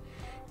right,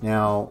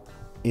 now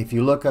if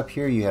you look up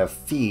here, you have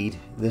feed.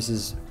 This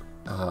is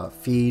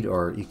feed,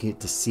 or you get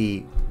to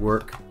see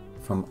work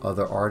from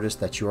other artists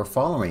that you are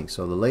following.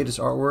 So the latest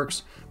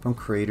artworks from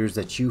creators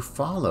that you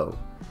follow.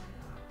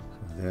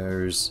 So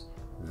there's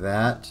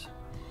that,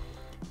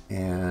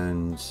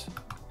 and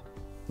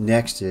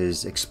next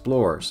is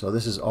Explore. So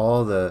this is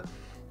all the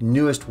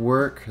newest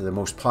work, the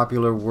most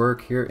popular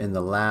work here in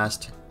the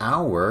last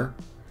hour,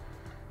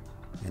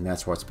 and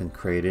that's what's been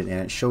created, and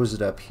it shows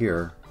it up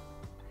here.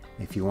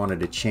 If you wanted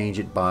to change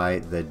it by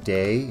the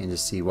day and to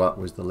see what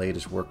was the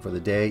latest work for the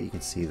day, you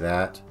can see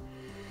that.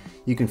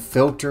 You can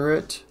filter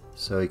it,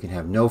 so you can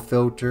have no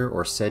filter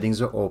or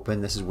settings are open.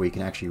 This is where you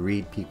can actually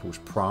read people's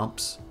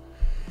prompts.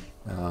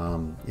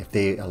 If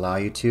they allow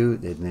you to,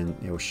 then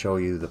it will show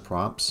you the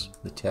prompts,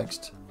 the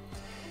text.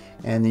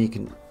 And then you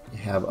can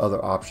have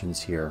other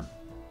options here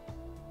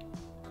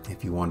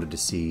if you wanted to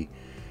see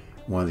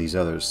one of these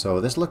others. So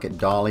let's look at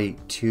Dolly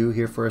 2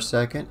 here for a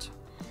second,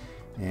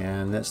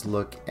 and let's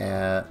look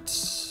at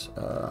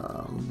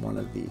one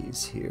of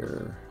these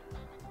here.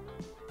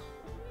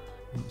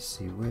 Let's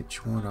see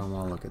which one I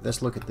want to look at.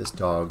 Let's look at this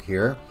dog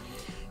here.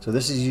 So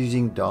this is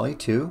using Dolly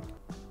 2,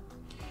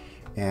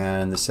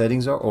 and the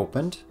settings are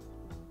opened,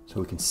 so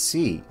we can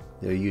see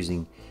they're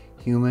using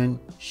human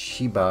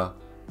Shiba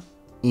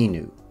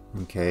Inu.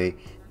 Okay,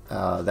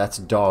 that's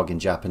dog in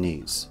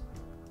Japanese,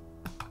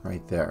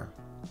 right there.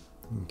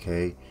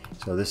 Okay,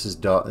 so this is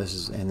dog. This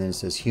is, and then it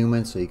says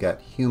human. So you got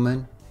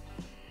human,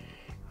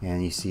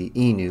 and you see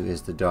Inu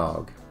is the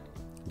dog.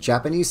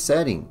 Japanese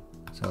setting.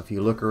 So if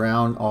you look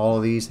around, all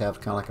of these have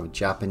kind of like a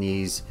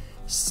Japanese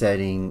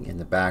setting in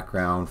the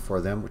background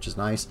for them, which is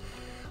nice.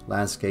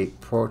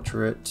 Landscape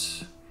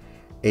portrait,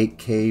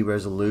 8K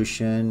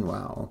resolution.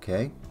 Wow.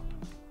 Okay.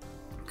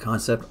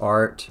 Concept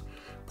art.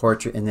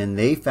 Portrait, and then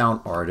they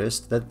found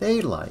artists that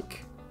they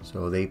like,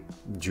 so they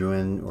drew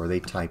in, or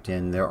they typed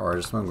in their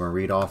artist. I'm going to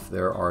read off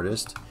their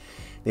artist.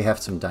 They have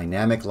some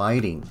dynamic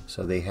lighting,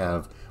 so they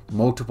have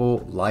multiple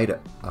light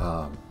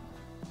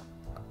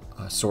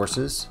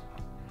sources.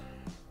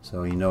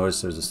 So you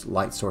notice there's a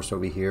light source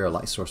over here, a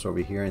light source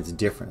over here, and it's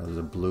different. There's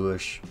a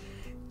bluish,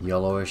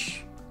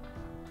 yellowish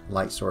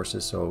light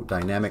sources. So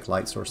dynamic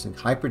light sourcing,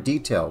 hyper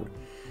detailed.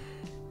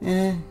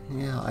 Yeah,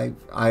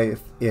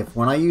 if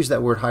when I use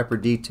that word hyper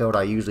detailed,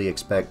 I usually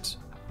expect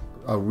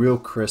a real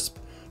crisp,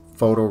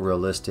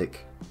 photorealistic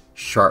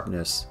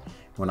sharpness.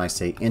 When I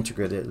say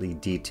intricately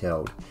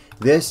detailed,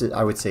 this is,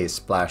 I would say, is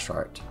splash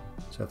art.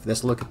 So if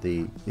let's look at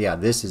the, yeah,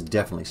 this is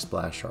definitely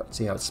splash art.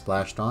 See how it's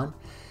splashed on?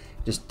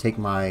 Just take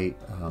my,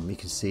 you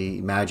can see,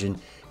 imagine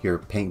your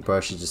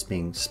paintbrush is just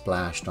being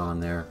splashed on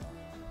there.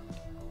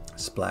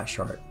 splash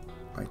art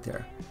right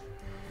there.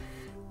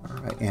 All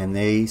right, and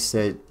they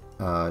said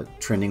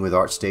trending with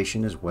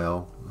ArtStation as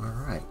well. All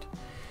right,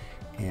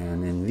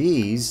 and in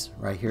these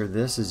right here,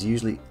 this is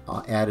usually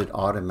added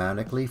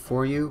automatically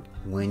for you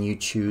when you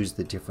choose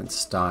the different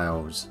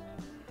styles.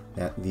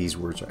 That these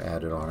words are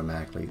added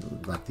automatically,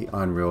 like the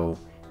Unreal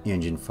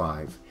Engine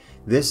 5.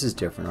 This is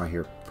different right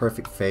here.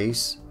 Perfect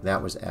face,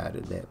 that was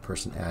added. That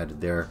person added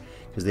there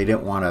because they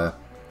didn't want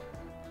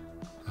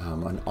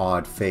an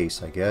odd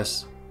face, I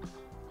guess.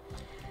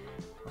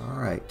 All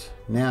right,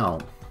 now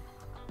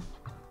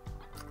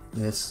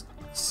let's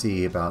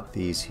see about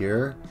these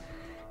here.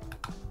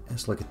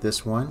 Let's look at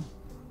this one.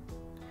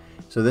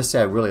 So this,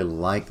 I really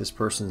like this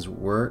person's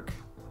work.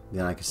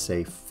 Then I can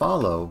say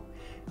follow,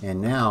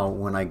 and now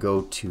when I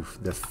go to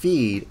the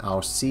feed,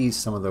 I'll see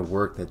some of the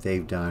work that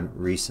they've done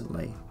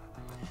recently.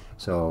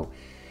 So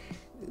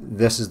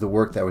this is the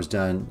work that was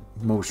done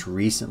most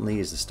recently,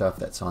 is the stuff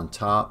that's on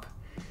top,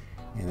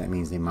 and that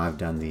means they might have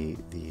done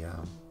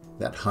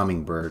that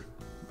hummingbird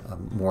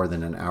more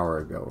than an hour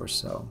ago or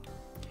so.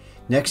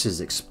 Next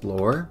is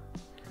explore,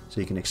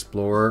 so you can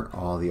explore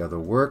all the other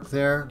work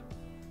there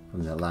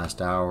from the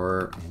last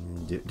hour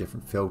and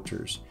different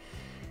filters.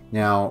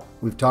 Now,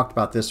 we've talked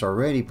about this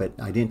already, but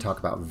I didn't talk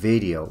about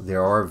video.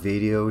 There are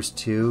videos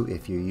too.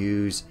 If you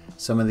use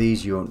some of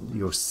these,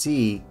 you'll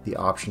see the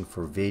option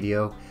for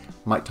video.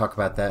 Might talk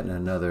about that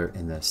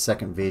in the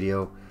second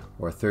video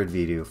or third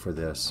video for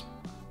this.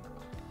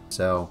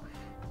 So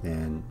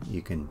then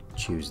you can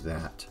choose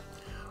that.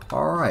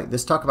 All right,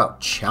 let's talk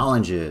about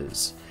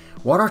challenges.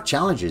 What are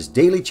challenges?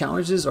 Daily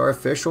challenges are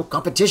official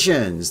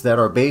competitions that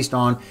are based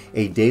on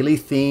a daily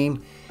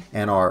theme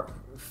and are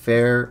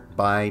fair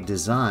by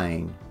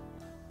design.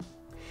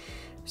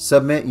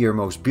 Submit your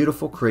most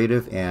beautiful,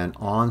 creative, and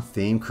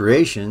on-theme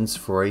creations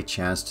for a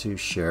chance to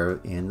share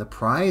in the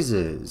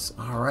prizes.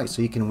 All right,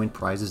 so you can win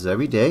prizes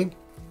every day,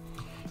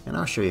 and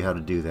I'll show you how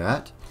to do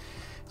that.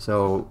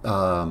 So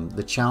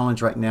the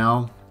challenge right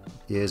now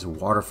is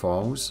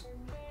waterfalls,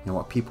 and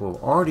what people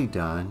have already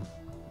done,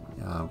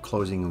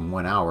 closing in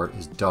 1 hour,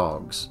 is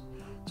dogs.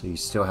 So you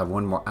still have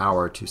 1 more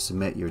hour to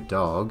submit your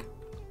dog.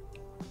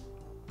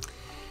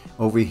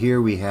 Over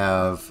here we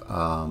have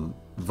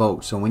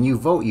vote. So when you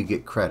vote, you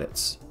get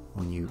credits.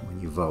 When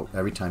you vote,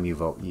 every time you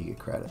vote, you get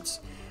credits.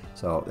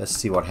 So let's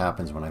see what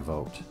happens when I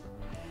vote.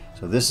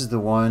 So this is the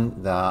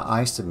one that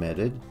I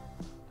submitted.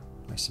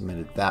 I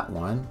submitted that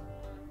one.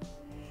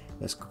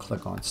 Let's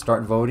click on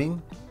start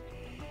voting,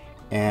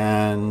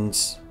 and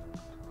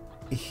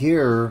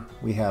here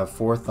we have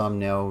 4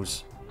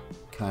 thumbnails,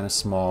 kind of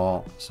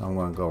small, so I'm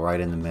going to go right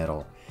in the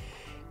middle.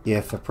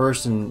 If a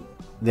person,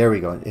 there we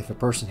go, if a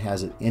person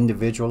has it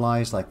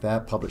individualized like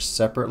that, published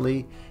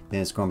separately,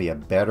 then it's going to be a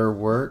better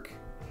work.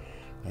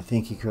 I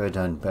think he could have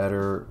done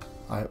better.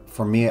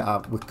 For me,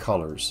 with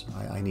colors,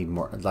 I need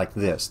more like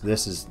this.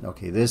 This is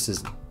okay. This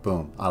is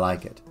boom. I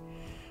like it.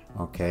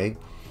 Okay.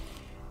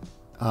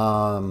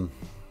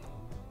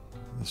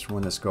 This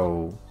one, let's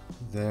go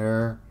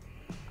there.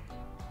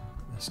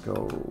 Let's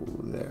go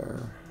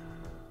there.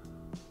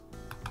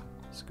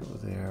 Let's go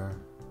there.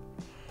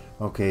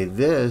 Okay,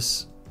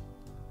 this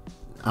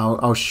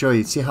I'll show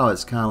you. See how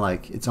it's kind of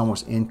like it's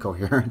almost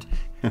incoherent.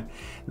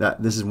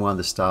 This is one of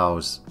the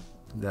styles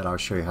that I'll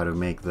show you how to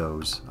make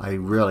those. I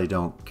really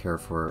don't care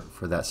for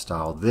that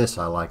style. This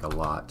I like a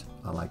lot.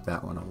 I like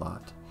that one a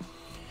lot,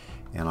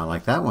 and I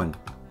like that one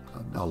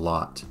a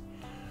lot.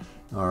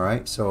 All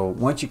right, so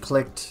once you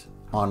clicked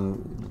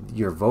on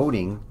your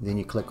voting, then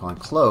you click on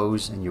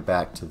close, and you're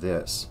back to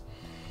this,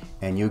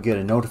 and you'll get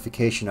a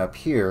notification up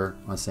here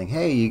on saying,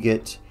 hey, you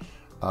get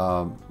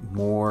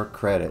more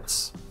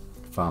credits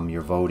from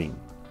your voting.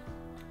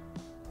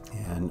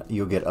 And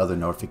you'll get other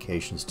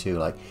notifications too,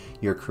 like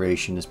your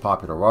creation is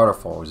popular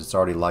waterfalls. It's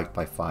already liked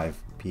by 5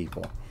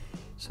 people.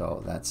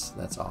 So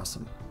that's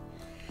awesome.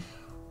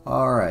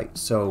 All right,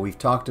 so we've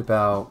talked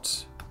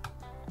about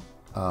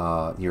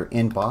your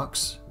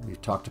inbox.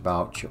 We've talked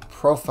about your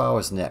profile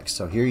is next.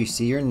 So here you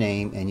see your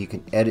name, and you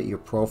can edit your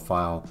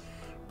profile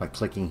by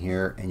clicking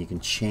here, and you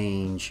can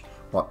change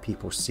what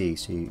people see.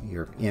 So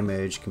your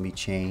image can be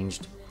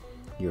changed,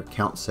 your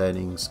account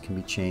settings can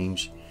be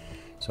changed.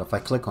 So if I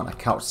click on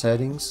account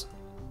settings,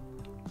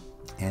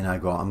 and I'm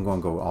going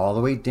to go all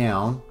the way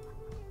down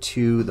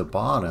to the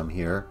bottom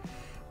here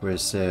where it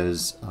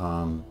says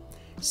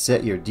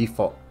set your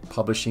default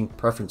publishing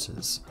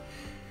preferences.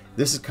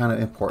 This is kind of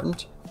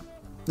important.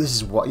 This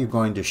is what you're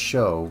going to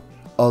show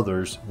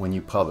others when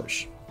you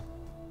publish.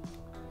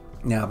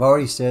 Now, I've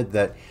already said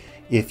that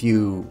if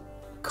you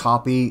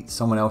copy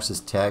someone else's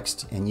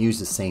text and use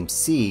the same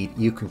seed,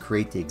 you can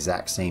create the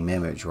exact same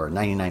image, or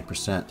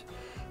 99%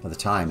 of the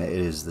time it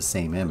is the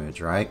same image,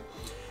 right?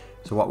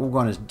 So what we're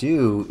going to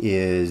do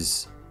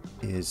is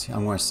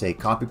I'm going to say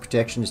copy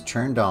protection is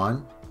turned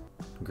on,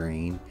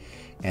 green,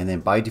 and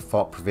then by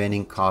default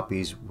preventing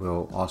copies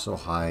will also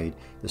hide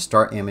the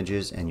start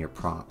images and your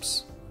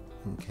prompts.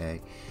 Okay,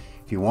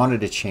 if you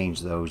wanted to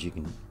change those, you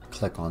can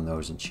click on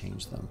those and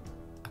change them.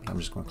 I'm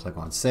just going to click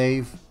on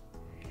save,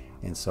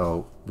 and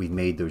so we've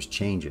made those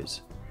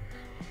changes.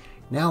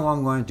 Now what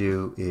I'm going to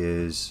do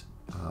is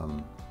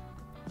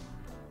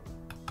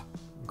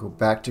go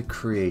back to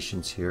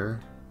creations here,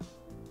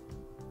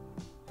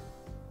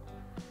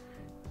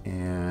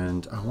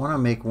 and I want to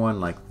make one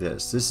like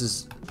this.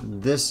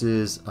 This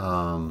is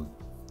a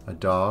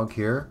dog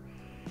here,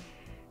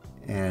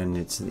 and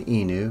it's an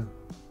Inu,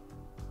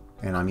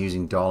 and I'm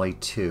using Dolly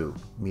 2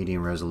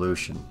 medium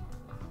resolution.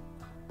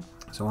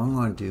 So what I'm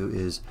going to do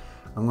is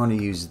I'm going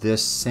to use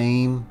this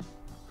same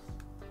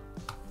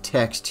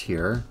text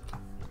here,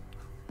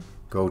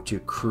 go to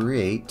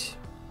create,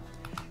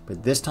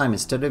 but this time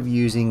instead of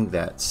using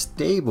that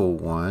stable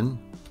one,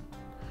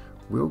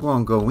 we're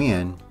going to go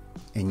in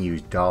and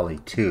use Dolly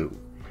 2.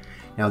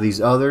 Now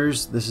these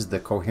others, this is the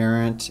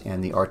coherent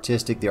and the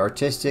artistic. The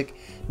artistic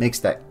makes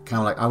that kind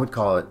of like, I would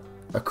call it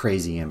a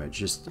crazy image.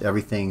 Just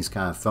everything's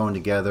kind of thrown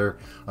together,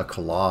 a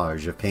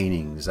collage of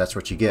paintings. That's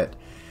what you get.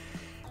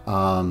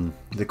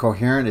 The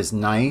coherent is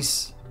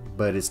nice,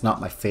 but it's not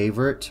my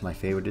favorite. My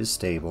favorite is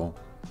stable.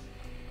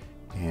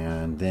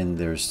 And then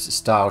there's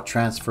style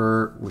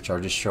transfer, which I'll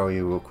just show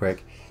you real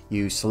quick.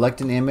 You select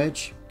an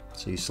image,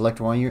 so you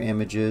select one of your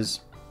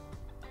images,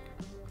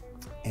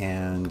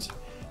 and so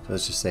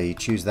let's just say you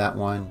choose that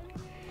one,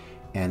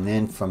 and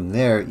then from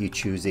there you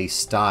choose a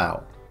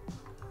style.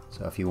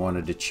 So if you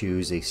wanted to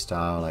choose a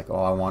style, like,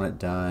 oh, I want it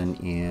done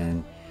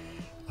in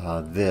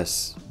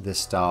this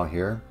style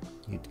here,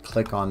 you'd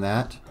click on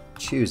that,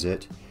 choose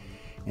it,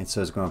 and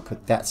so it's going to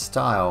put that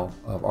style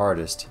of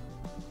artist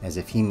as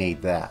if he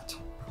made that.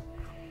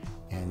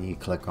 And you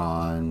click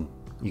on,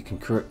 you can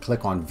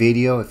click on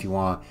video if you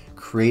want to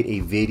create a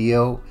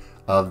video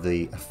of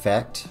the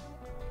effect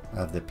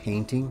of the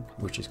painting,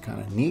 which is kind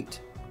of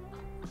neat.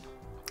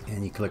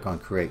 And you click on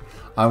create.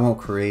 I won't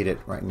create it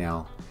right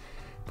now,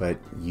 but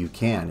you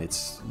can.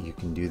 You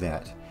can do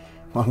that.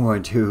 What I'm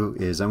going to do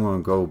is I'm going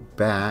to go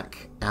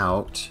back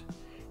out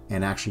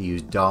and actually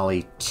use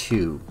Dolly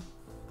 2.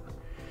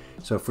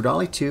 So for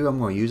Dolly 2, I'm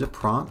going to use a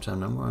prompt,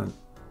 and I'm going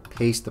to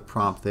paste the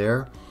prompt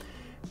there.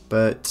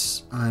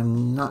 But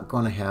I'm not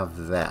going to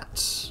have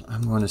that.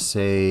 I'm going to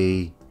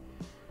say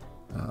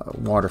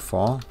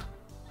waterfall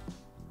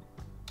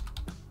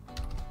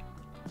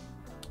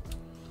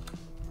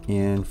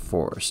in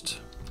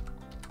forest.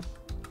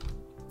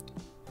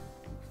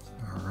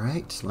 All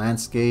right,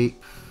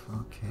 landscape.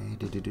 Okay,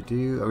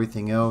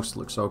 everything else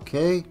looks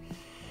okay.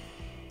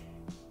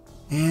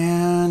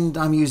 And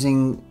I'm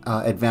using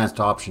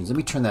advanced options. Let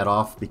me turn that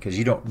off because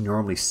you don't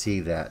normally see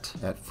that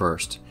at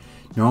first.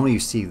 Normally you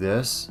see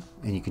this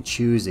and you can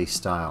choose a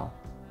style,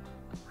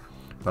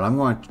 but I'm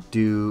going to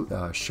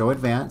do show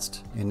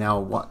advanced. And now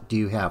what do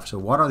you have? So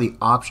what are the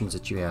options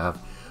that you have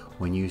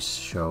when you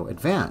show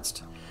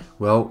advanced?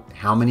 Well,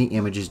 how many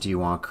images do you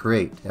want to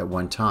create at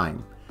one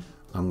time?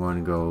 I'm going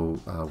to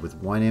go with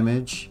one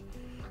image.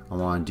 I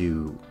want to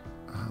do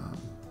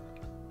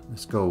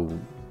let's go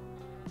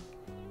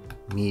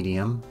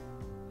medium,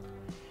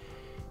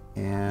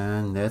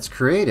 and let's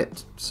create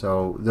it.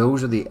 So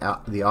those are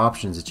the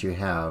options that you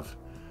have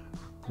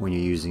when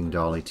you're using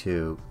Dolly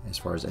 2 as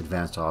far as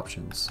advanced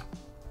options.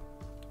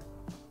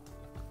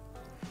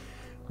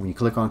 When you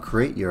click on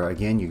create,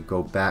 again, you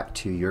go back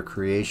to your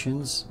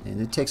creations, and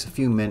it takes a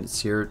few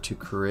minutes here to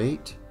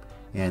create,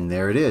 and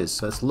there it is.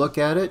 So let's look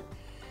at it.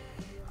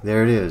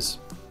 There it is.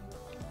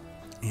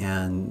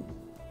 And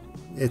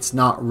it's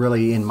not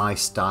really in my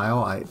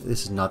style.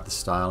 This is not the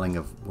styling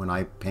of when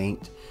I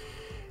paint.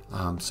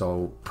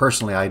 So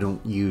personally, I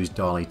don't use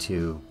Dolly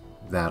 2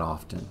 that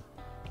often.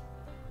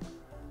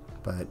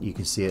 But you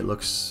can see it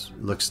looks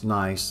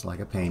nice, like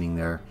a painting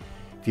there.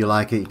 If you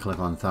like it, you click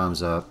on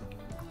thumbs up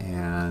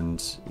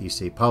and you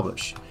say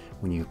publish.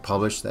 When you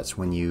publish, that's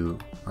when you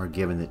are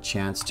given the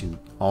chance to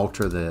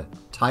alter the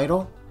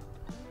title,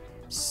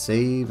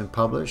 save and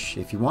publish.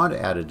 If you want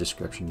to add a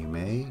description, you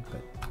may,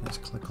 but let's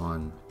click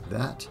on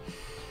that.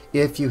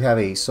 If you have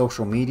a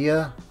social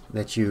media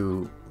that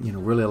you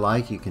really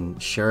like, you can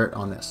share it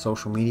on that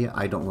social media.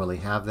 I don't really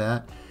have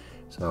that,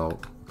 so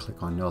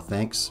click on no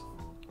thanks.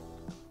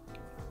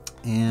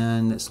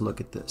 And let's look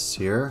at this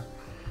here.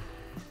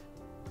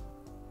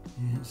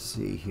 Let's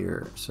see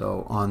here.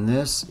 So on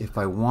this, if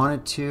I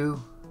wanted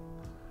to,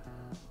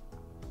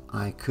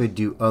 I could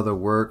do other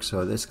work.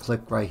 So let's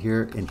click right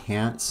here,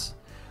 enhance.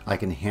 I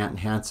can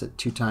enhance it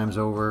 2 times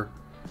over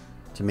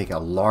to make a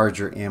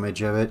larger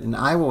image of it. And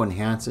I will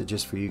enhance it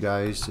just for you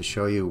guys to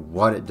show you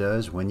what it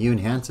does when you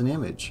enhance an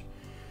image.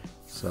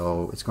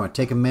 So it's going to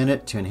take a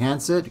minute to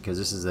enhance it because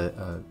this is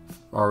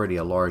already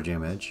a large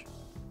image.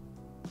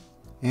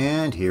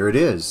 And here it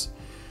is.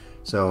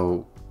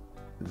 So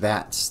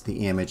that's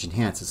the image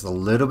enhanced. It's a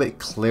little bit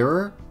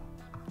clearer.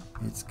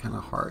 It's kind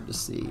of hard to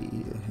see,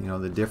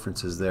 the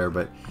differences there,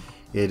 but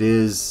it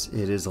is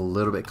a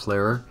little bit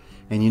clearer.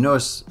 And you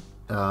notice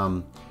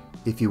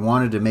if you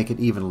wanted to make it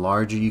even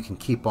larger, you can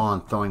keep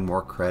on throwing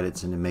more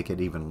credits and to make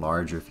it even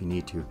larger if you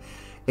need to.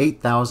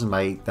 8,000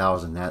 by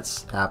 8,000,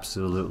 that's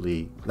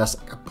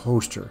like a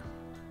poster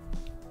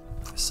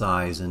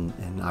size,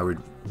 and I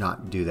would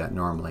not do that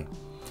normally.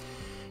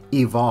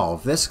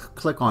 Evolve. Let's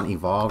click on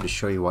evolve to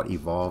show you what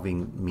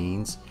evolving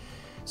means.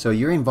 So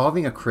you're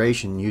involving a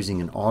creation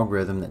using an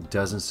algorithm that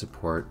doesn't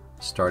support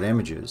start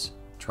images.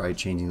 Try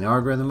changing the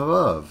algorithm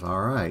above.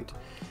 All right.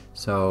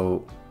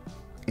 So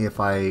if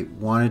I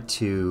wanted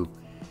to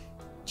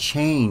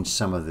change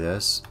some of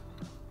this,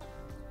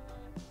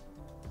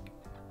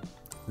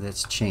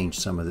 let's change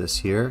some of this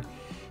here,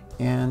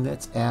 and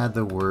let's add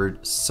the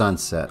word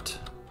sunset.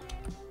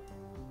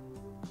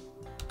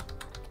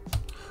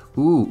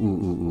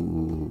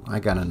 Ooh, I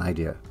got an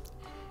idea.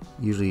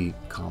 Usually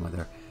comma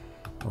there.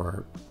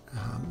 Or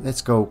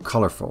let's go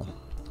colorful.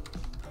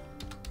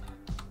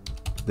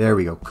 There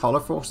we go.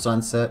 Colorful,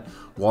 sunset,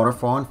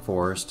 waterfall and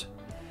forest,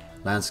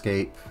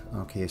 landscape.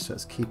 Okay, so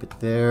let's keep it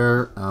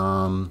there.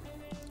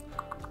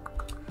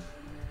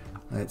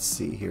 Let's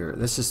see here.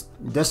 Let's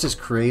just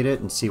create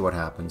it and see what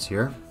happens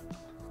here.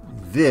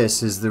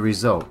 This is the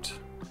result.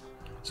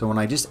 So when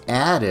I just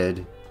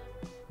added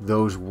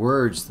those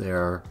words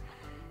there,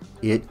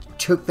 it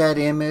took that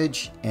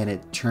image and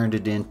it turned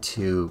it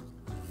into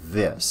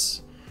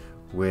this,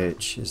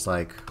 which is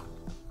like,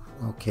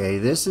 okay,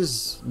 this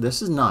is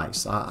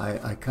nice.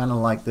 I kind of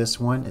like this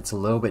one. It's a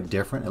little bit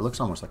different. It looks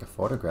almost like a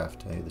photograph,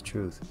 to tell you the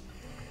truth.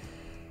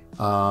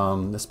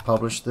 Let's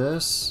publish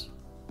this,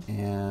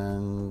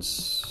 and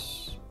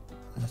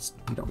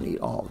we don't need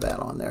all of that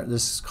on there.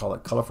 This is called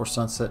it colorful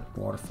sunset,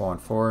 waterfall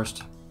and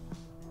forest,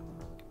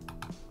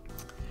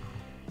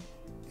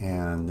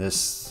 and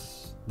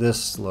this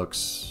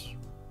looks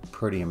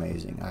pretty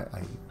amazing.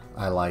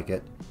 I like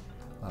it.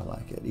 I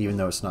like it, even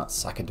though it's not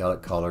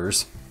psychedelic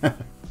colors.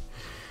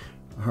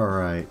 All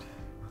right.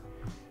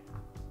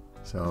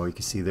 So you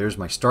can see there's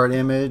my start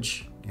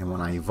image, and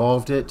when I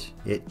evolved it,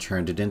 it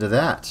turned it into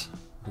that,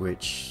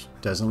 which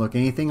doesn't look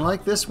anything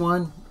like this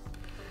one,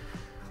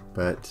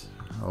 but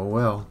oh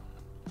well.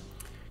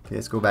 Okay,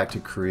 let's go back to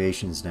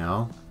creations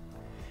now.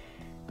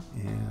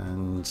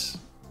 And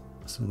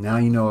so now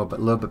you know a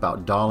little bit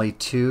about Dolly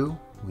 2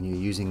 when you're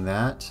using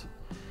that.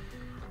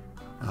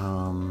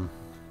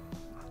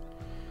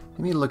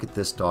 Let me look at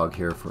this dog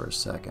here for a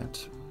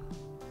second.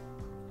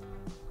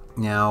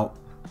 Now,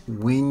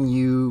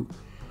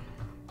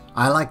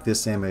 I like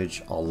this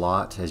image a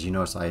lot. As you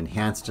notice, I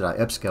enhanced it. I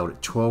upscaled it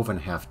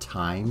 12.5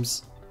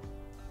 times.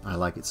 I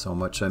like it so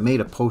much. So I made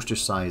a poster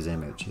size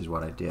image is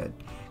what I did,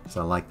 because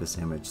I like this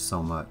image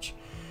so much.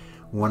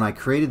 When I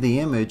created the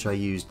image, I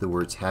used the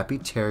words happy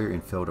terrier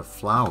and field of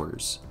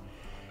flowers.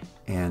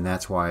 And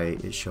that's why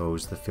it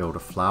shows the field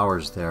of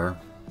flowers there.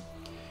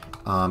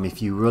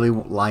 If you really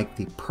like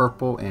the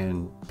purple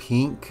and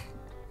pink,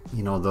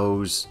 you know,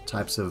 those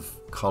types of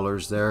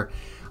colors there,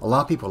 a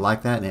lot of people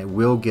like that, and it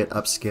will get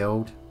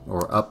upscaled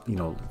or up, you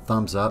know,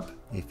 thumbs up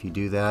if you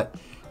do that.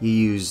 You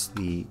use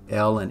the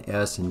L and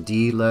S and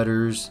D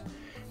letters,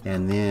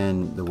 and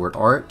then the word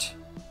art,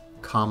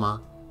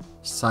 comma,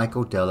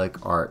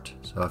 psychedelic art.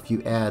 So if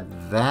you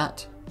add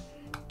that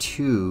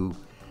to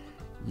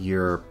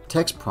your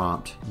text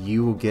prompt,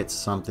 you will get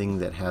something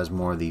that has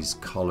more of these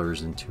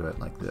colors into it,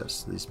 like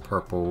this, these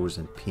purples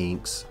and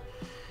pinks,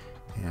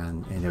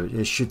 and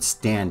it should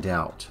stand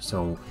out.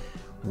 So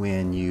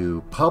when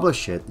you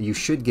publish it, you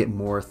should get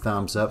more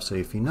thumbs up. So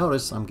if you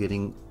notice, I'm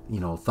getting, you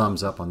know,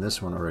 thumbs up on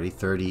this one already,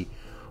 30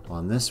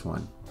 on this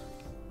one.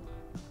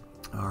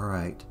 All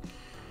right,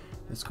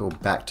 let's go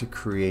back to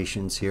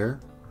creations here.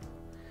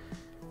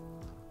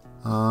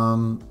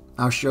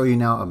 I'll show you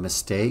now a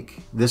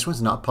mistake. This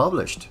one's not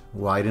published.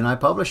 Why didn't I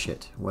publish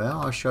it? Well,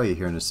 I'll show you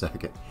here in a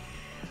second.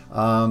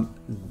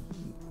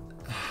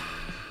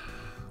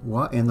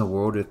 What in the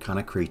world kind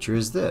of creature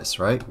is this,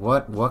 right?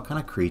 What kind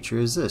of creature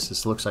is this?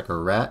 This looks like a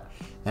rat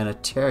and a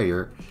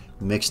terrier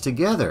mixed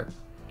together.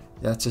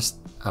 That's just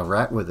a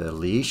rat with a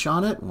leash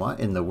on it? What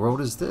in the world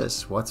is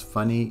this? What's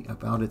funny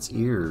about its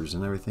ears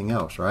and everything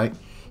else, right?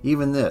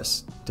 Even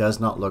this does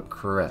not look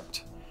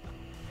correct.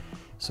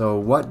 So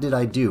what did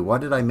I do? Why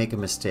did I make a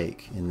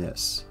mistake in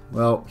this?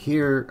 Well,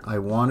 here I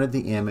wanted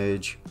the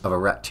image of a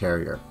rat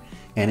terrier,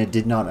 and it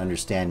did not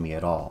understand me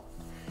at all.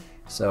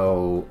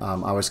 So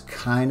I was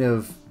kind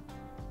of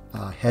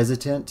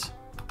hesitant,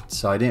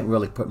 so I didn't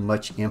really put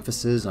much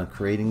emphasis on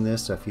creating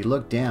this. So if you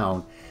look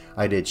down,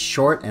 I did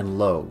short and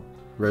low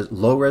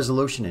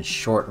resolution and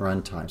short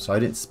runtime. So I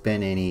didn't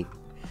spend any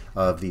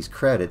of these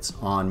credits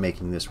on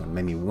making this one,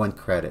 maybe 1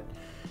 credit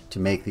to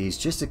make these,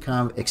 just to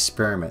kind of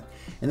experiment.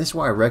 And this is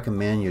why I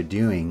recommend you're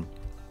doing,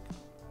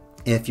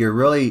 if you're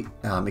really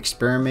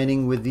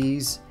experimenting with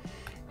these,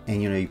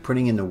 and you know, you're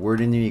putting in the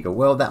word in there, you go,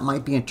 well, that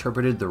might be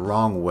interpreted the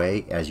wrong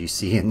way, as you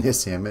see in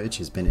this image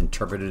has been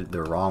interpreted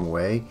the wrong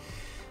way,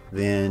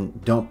 then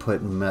don't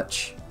put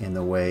much in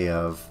the way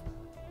of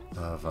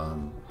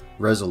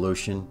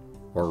resolution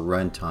or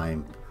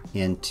runtime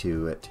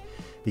into it,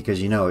 because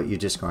you know you're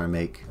just going to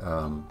make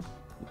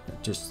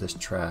just this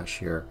trash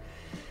here.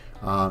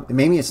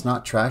 Maybe it's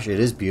not trash, it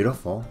is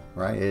beautiful,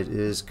 right? It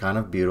is kind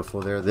of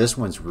beautiful there. This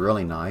one's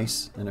really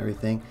nice and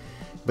everything,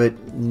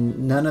 but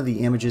none of the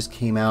images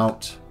came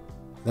out.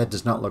 That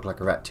does not look like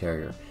a rat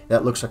terrier.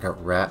 That looks like a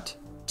rat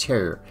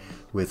terrier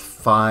with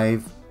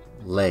 5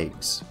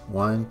 legs.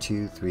 1,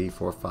 2, 3,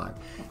 4, 5.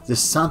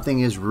 Something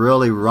is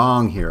really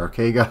wrong here,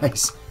 okay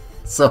guys?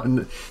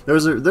 So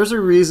there's a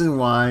reason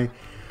why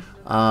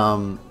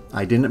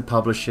I didn't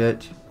publish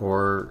it,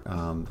 or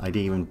I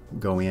didn't even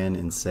go in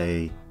and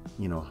say,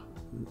 you know,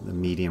 the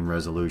medium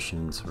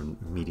resolutions or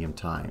medium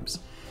times.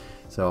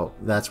 So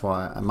that's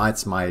why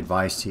my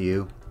advice to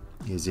you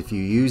is, if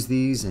you use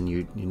these and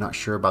you're not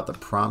sure about the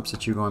prompts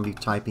that you're going to be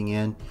typing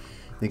in,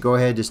 then go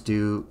ahead, just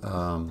do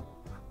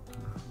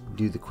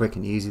the quick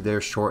and easy there,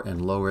 short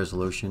and low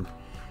resolution,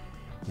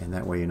 and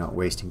that way you're not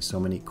wasting so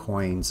many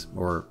coins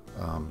or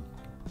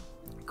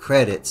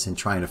credits in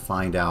trying to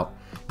find out,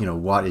 you know,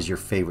 what is your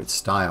favorite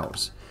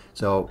styles.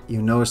 So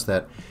you notice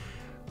that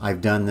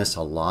I've done this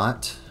a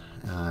lot,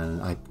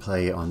 and I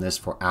play on this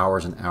for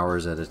hours and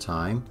hours at a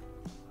time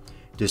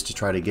just to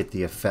try to get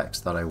the effects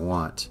that I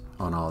want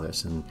on all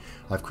this. And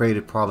I've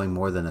created probably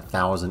more than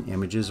 1,000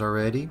 images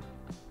already.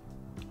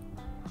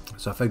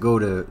 So if I go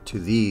to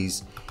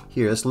these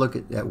here, let's look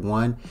at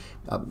one.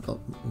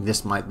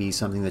 This might be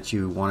something that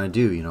you want to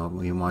do. You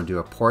know, you want to do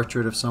a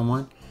portrait of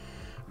someone.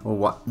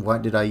 Well,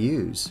 what did I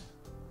use?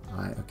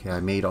 Okay,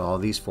 I made all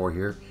these for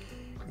here,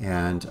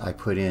 and I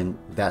put in,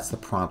 that's the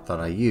prompt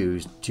that I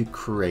used to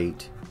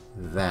create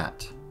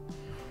that.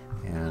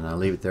 And I'll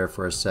leave it there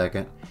for a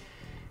second.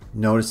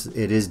 Notice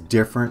it is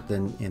different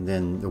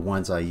than the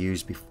ones I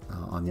used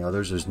on the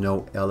others. There's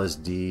no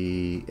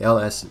LSD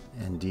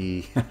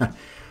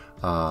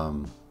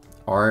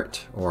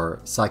art or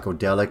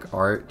psychedelic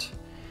art.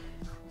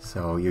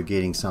 So you're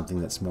getting something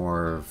that's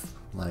more of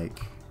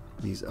like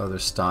these other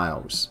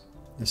styles.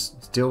 It's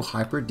still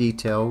hyper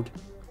detailed.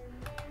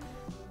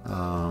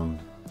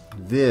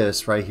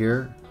 This right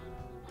here,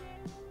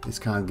 this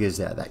kind of gives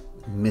that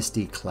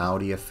misty,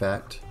 cloudy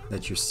effect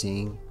that you're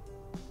seeing.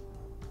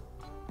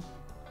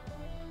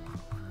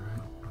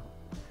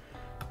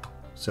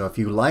 So if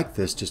you like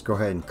this, just go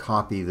ahead and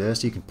copy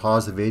this. You can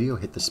pause the video,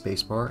 hit the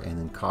space bar, and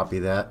then copy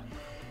that,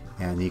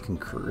 and you can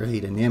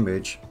create an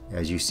image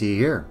as you see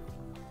here.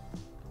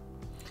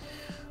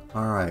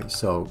 Alright,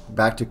 so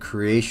back to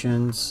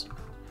creations.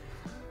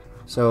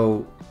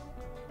 So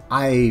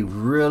I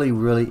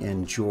really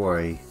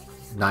enjoy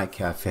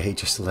Nightcafe,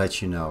 just to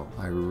let you know.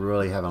 I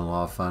really having a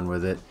lot of fun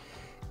with it.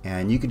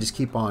 And you can just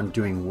keep on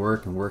doing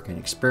work and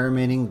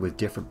experimenting with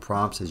different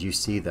prompts, as you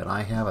see that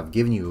I have. I've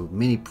given you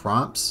many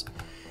prompts,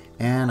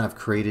 and I've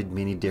created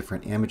many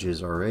different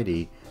images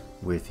already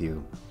with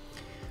you.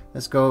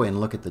 Let's go and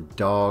look at the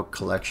dog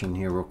collection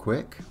here real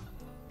quick.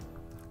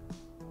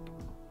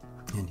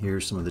 And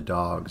here's some of the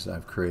dogs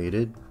I've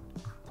created.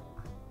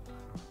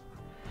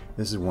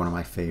 This is one of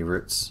my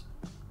favorites.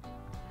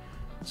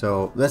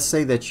 So let's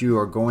say that you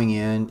are going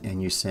in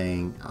and you're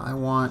saying, I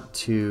want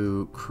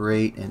to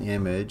create an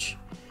image,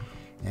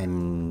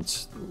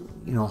 and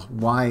you know,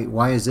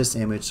 why is this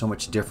image so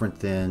much different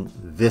than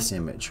this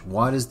image?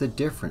 What is the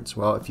difference?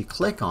 Well, if you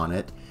click on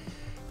it,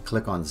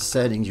 click on the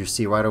settings, you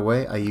see right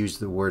away I used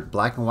the word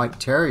black and white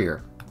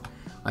terrier.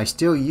 I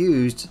still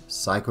used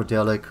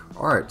psychedelic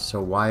art, so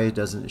why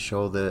doesn't it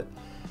show the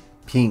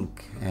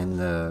pink and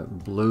the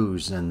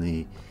blues and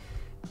the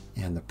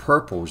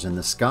purples in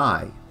the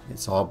sky?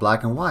 It's all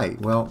black and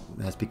white. Well,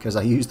 that's because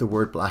I used the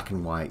word black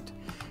and white.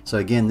 So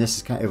again, this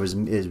is kind of, it was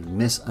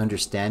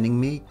misunderstanding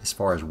me as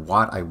far as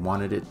what I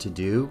wanted it to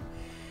do,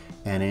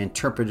 and I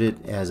interpreted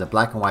it as a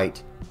black and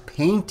white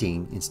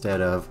painting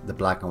instead of the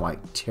black and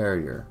white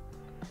terrier,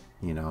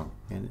 you know,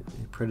 and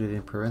it put it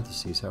in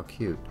parentheses. How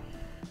cute.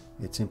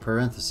 It's in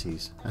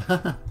parentheses.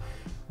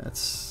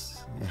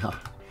 That's, yeah,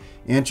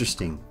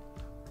 interesting.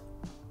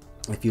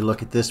 If you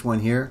look at this one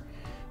here,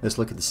 let's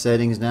look at the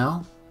settings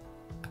now.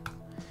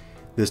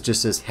 This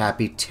just says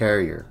happy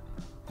terrier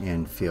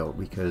in field,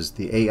 because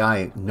the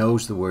AI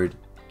knows the word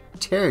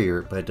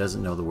terrier, but it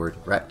doesn't know the word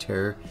rat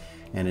terrier,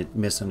 and it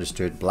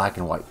misunderstood black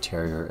and white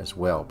terrier as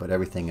well, but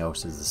everything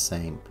else is the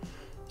same.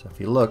 So if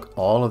you look,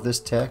 all of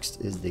this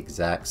text is the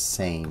exact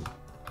same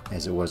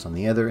as it was on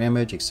the other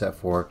image, except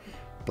for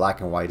black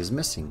and white is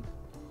missing.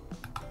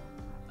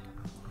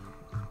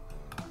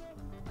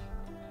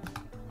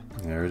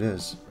 There it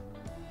is.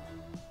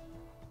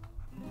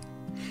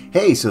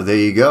 Hey, so there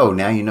you go.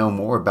 Now you know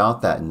more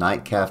about that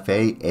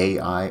Nightcafe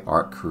AI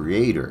art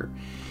creator.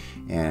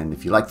 And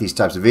if you like these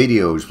types of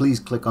videos, please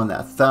click on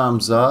that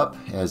thumbs up,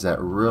 as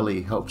that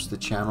really helps the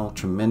channel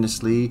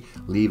tremendously.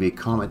 Leave a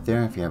comment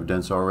there. If you haven't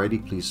done so already,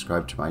 please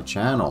subscribe to my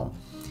channel.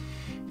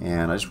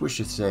 And I just wish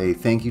to say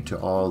thank you to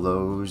all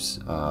those,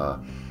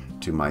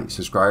 to my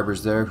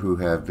subscribers there who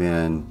have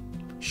been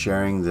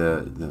sharing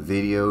the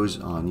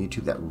videos on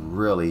YouTube. That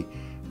really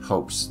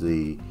helps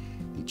the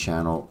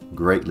channel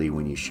greatly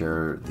when you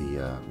share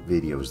the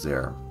videos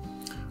there.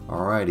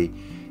 Alrighty,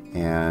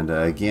 and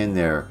again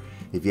there,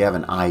 if you have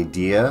an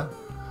idea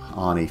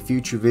on a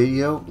future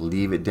video,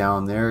 leave it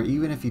down there.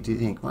 Even if you do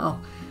think,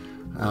 well,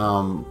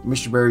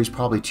 Mr. Barry's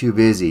probably too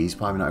busy, he's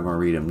probably not going to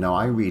read them. No,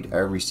 I read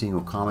every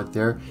single comment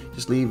there.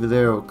 Just leave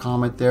there a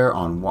comment there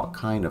on what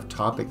kind of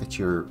topic that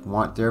you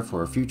want there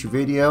for a future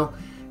video,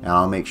 and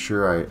I'll make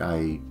sure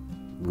I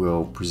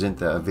will present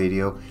the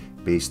video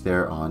based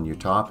there on your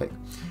topic.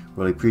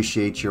 Really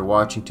appreciate your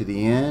watching to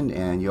the end,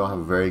 and you all have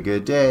a very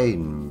good day.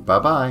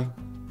 Bye-bye.